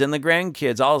kids and the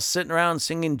grandkids all sitting around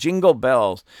singing jingle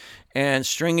bells and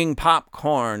stringing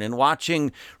popcorn and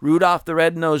watching Rudolph the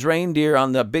Red-Nosed Reindeer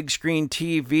on the big screen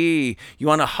TV. You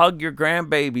want to hug your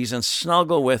grandbabies and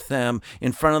snuggle with them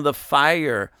in front of the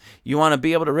fire. You want to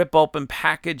be able to rip open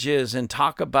packages and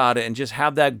talk about it and just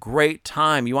have that great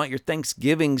time. You want your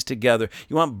Thanksgivings together.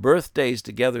 You want birthdays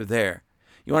together there.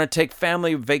 You want to take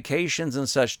family vacations and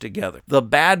such together. The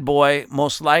bad boy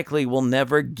most likely will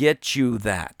never get you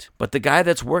that. But the guy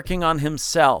that's working on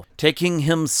himself, taking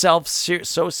himself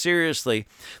so seriously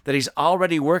that he's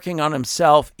already working on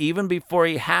himself even before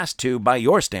he has to by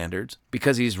your standards,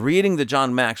 because he's reading the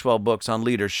John Maxwell books on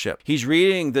leadership. He's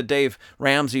reading the Dave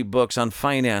Ramsey books on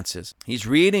finances. He's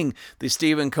reading the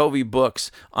Stephen Covey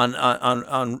books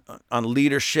on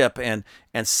leadership and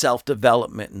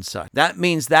self-development and such. That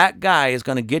means that guy is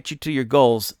going to get you to your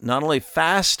goals not only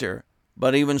faster,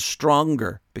 but even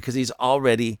stronger because he's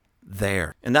already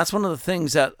there. And that's one of the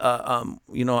things that,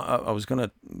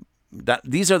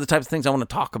 these are the types of things I want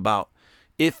to talk about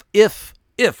if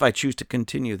I choose to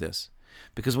continue this.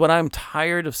 Because what I'm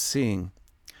tired of seeing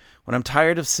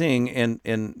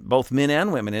in both men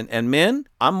and women, and men,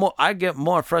 I get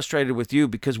more frustrated with you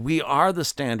because we are the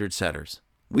standard setters.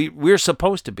 We're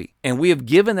supposed to be. And we have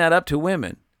given that up to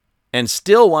women and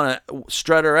still want to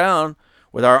strut around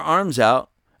with our arms out,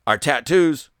 our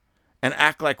tattoos, and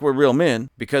act like we're real men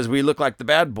because we look like the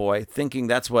bad boy, thinking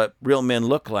that's what real men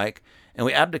look like. And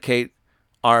we abdicate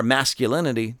our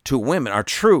masculinity to women, our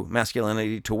true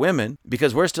masculinity to women,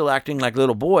 because we're still acting like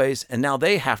little boys, and now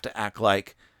they have to act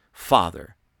like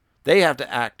father. They have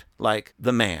to act like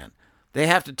the man. They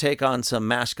have to take on some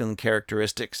masculine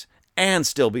characteristics and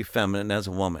still be feminine as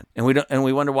a woman. And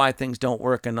we wonder why things don't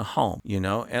work in the home,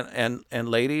 And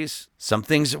ladies, some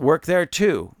things work there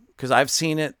too, because I've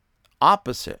seen it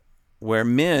opposite, where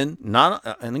men,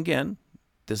 and again,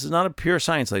 this is not a pure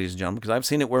science, ladies and gentlemen, because I've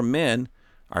seen it where men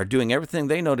are doing everything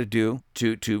they know to do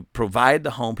to provide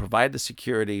the home, provide the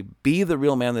security, be the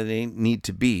real man that they need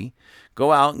to be,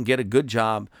 go out and get a good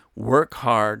job, work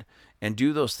hard, and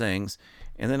do those things.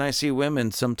 And then I see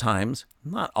women sometimes,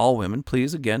 not all women,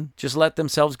 please, again, just let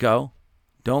themselves go,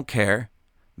 don't care.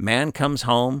 Man comes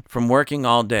home from working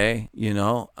all day,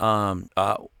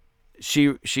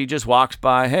 she just walks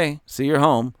by, hey, see you're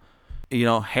home,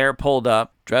 hair pulled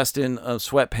up, dressed in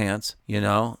sweatpants,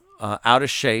 out of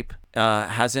shape,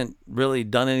 hasn't really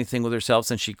done anything with herself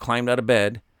since she climbed out of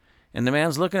bed. And the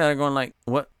man's looking at her going like,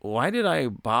 why did I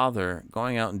bother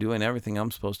going out and doing everything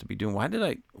I'm supposed to be doing?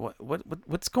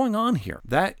 What's going on here?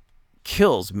 That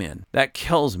kills men.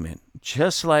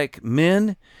 Just like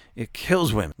men, it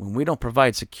kills women when we don't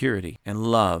provide security and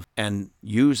love and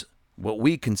use what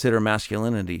we consider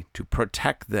masculinity to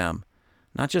protect them,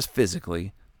 not just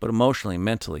physically, but emotionally,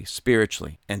 mentally,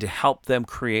 spiritually, and to help them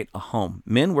create a home.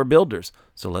 Men, we're builders,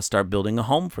 so let's start building a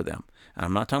home for them. And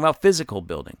I'm not talking about physical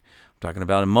building. I'm talking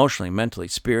about emotionally, mentally,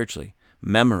 spiritually,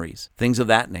 memories, things of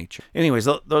that nature. Anyways,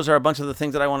 those are a bunch of the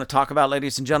things that I want to talk about,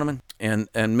 ladies and gentlemen. And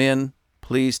men,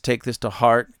 please take this to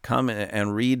heart. Come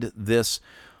and read this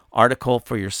article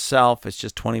for yourself. It's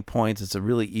just 20 points. It's a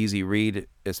really easy read,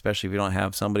 especially if you don't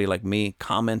have somebody like me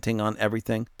commenting on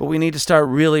everything. But we need to start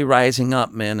really rising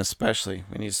up, men, especially.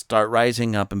 We need to start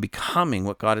rising up and becoming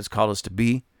what God has called us to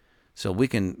be, so we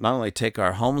can not only take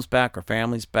our homes back, our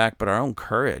families back, but our own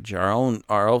courage, our own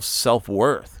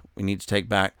self-worth we need to take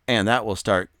back. And that will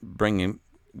start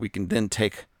we can then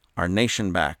take our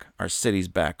nation back, our cities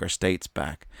back, our states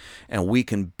back, and we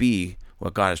can be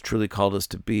what God has truly called us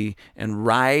to be and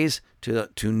rise to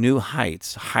new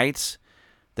heights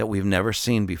that we've never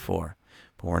seen before.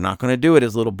 But we're not going to do it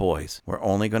as little boys. We're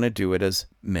only going to do it as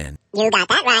men. You got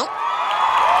that right.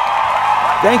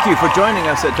 Thank you for joining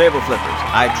us at Table Flippers.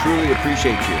 I truly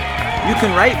appreciate you. You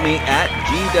can write me at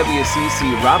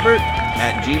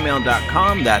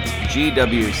gwccrobert@gmail.com. That's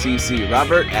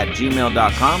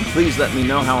gwccrobert@gmail.com. Please let me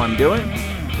know how I'm doing.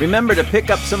 Remember to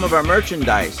pick up some of our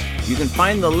merchandise. You can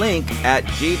find the link at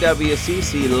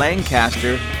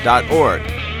gwcclancaster.org.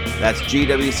 That's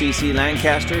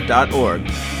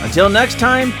gwcclancaster.org. Until next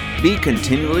time, be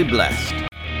continually blessed.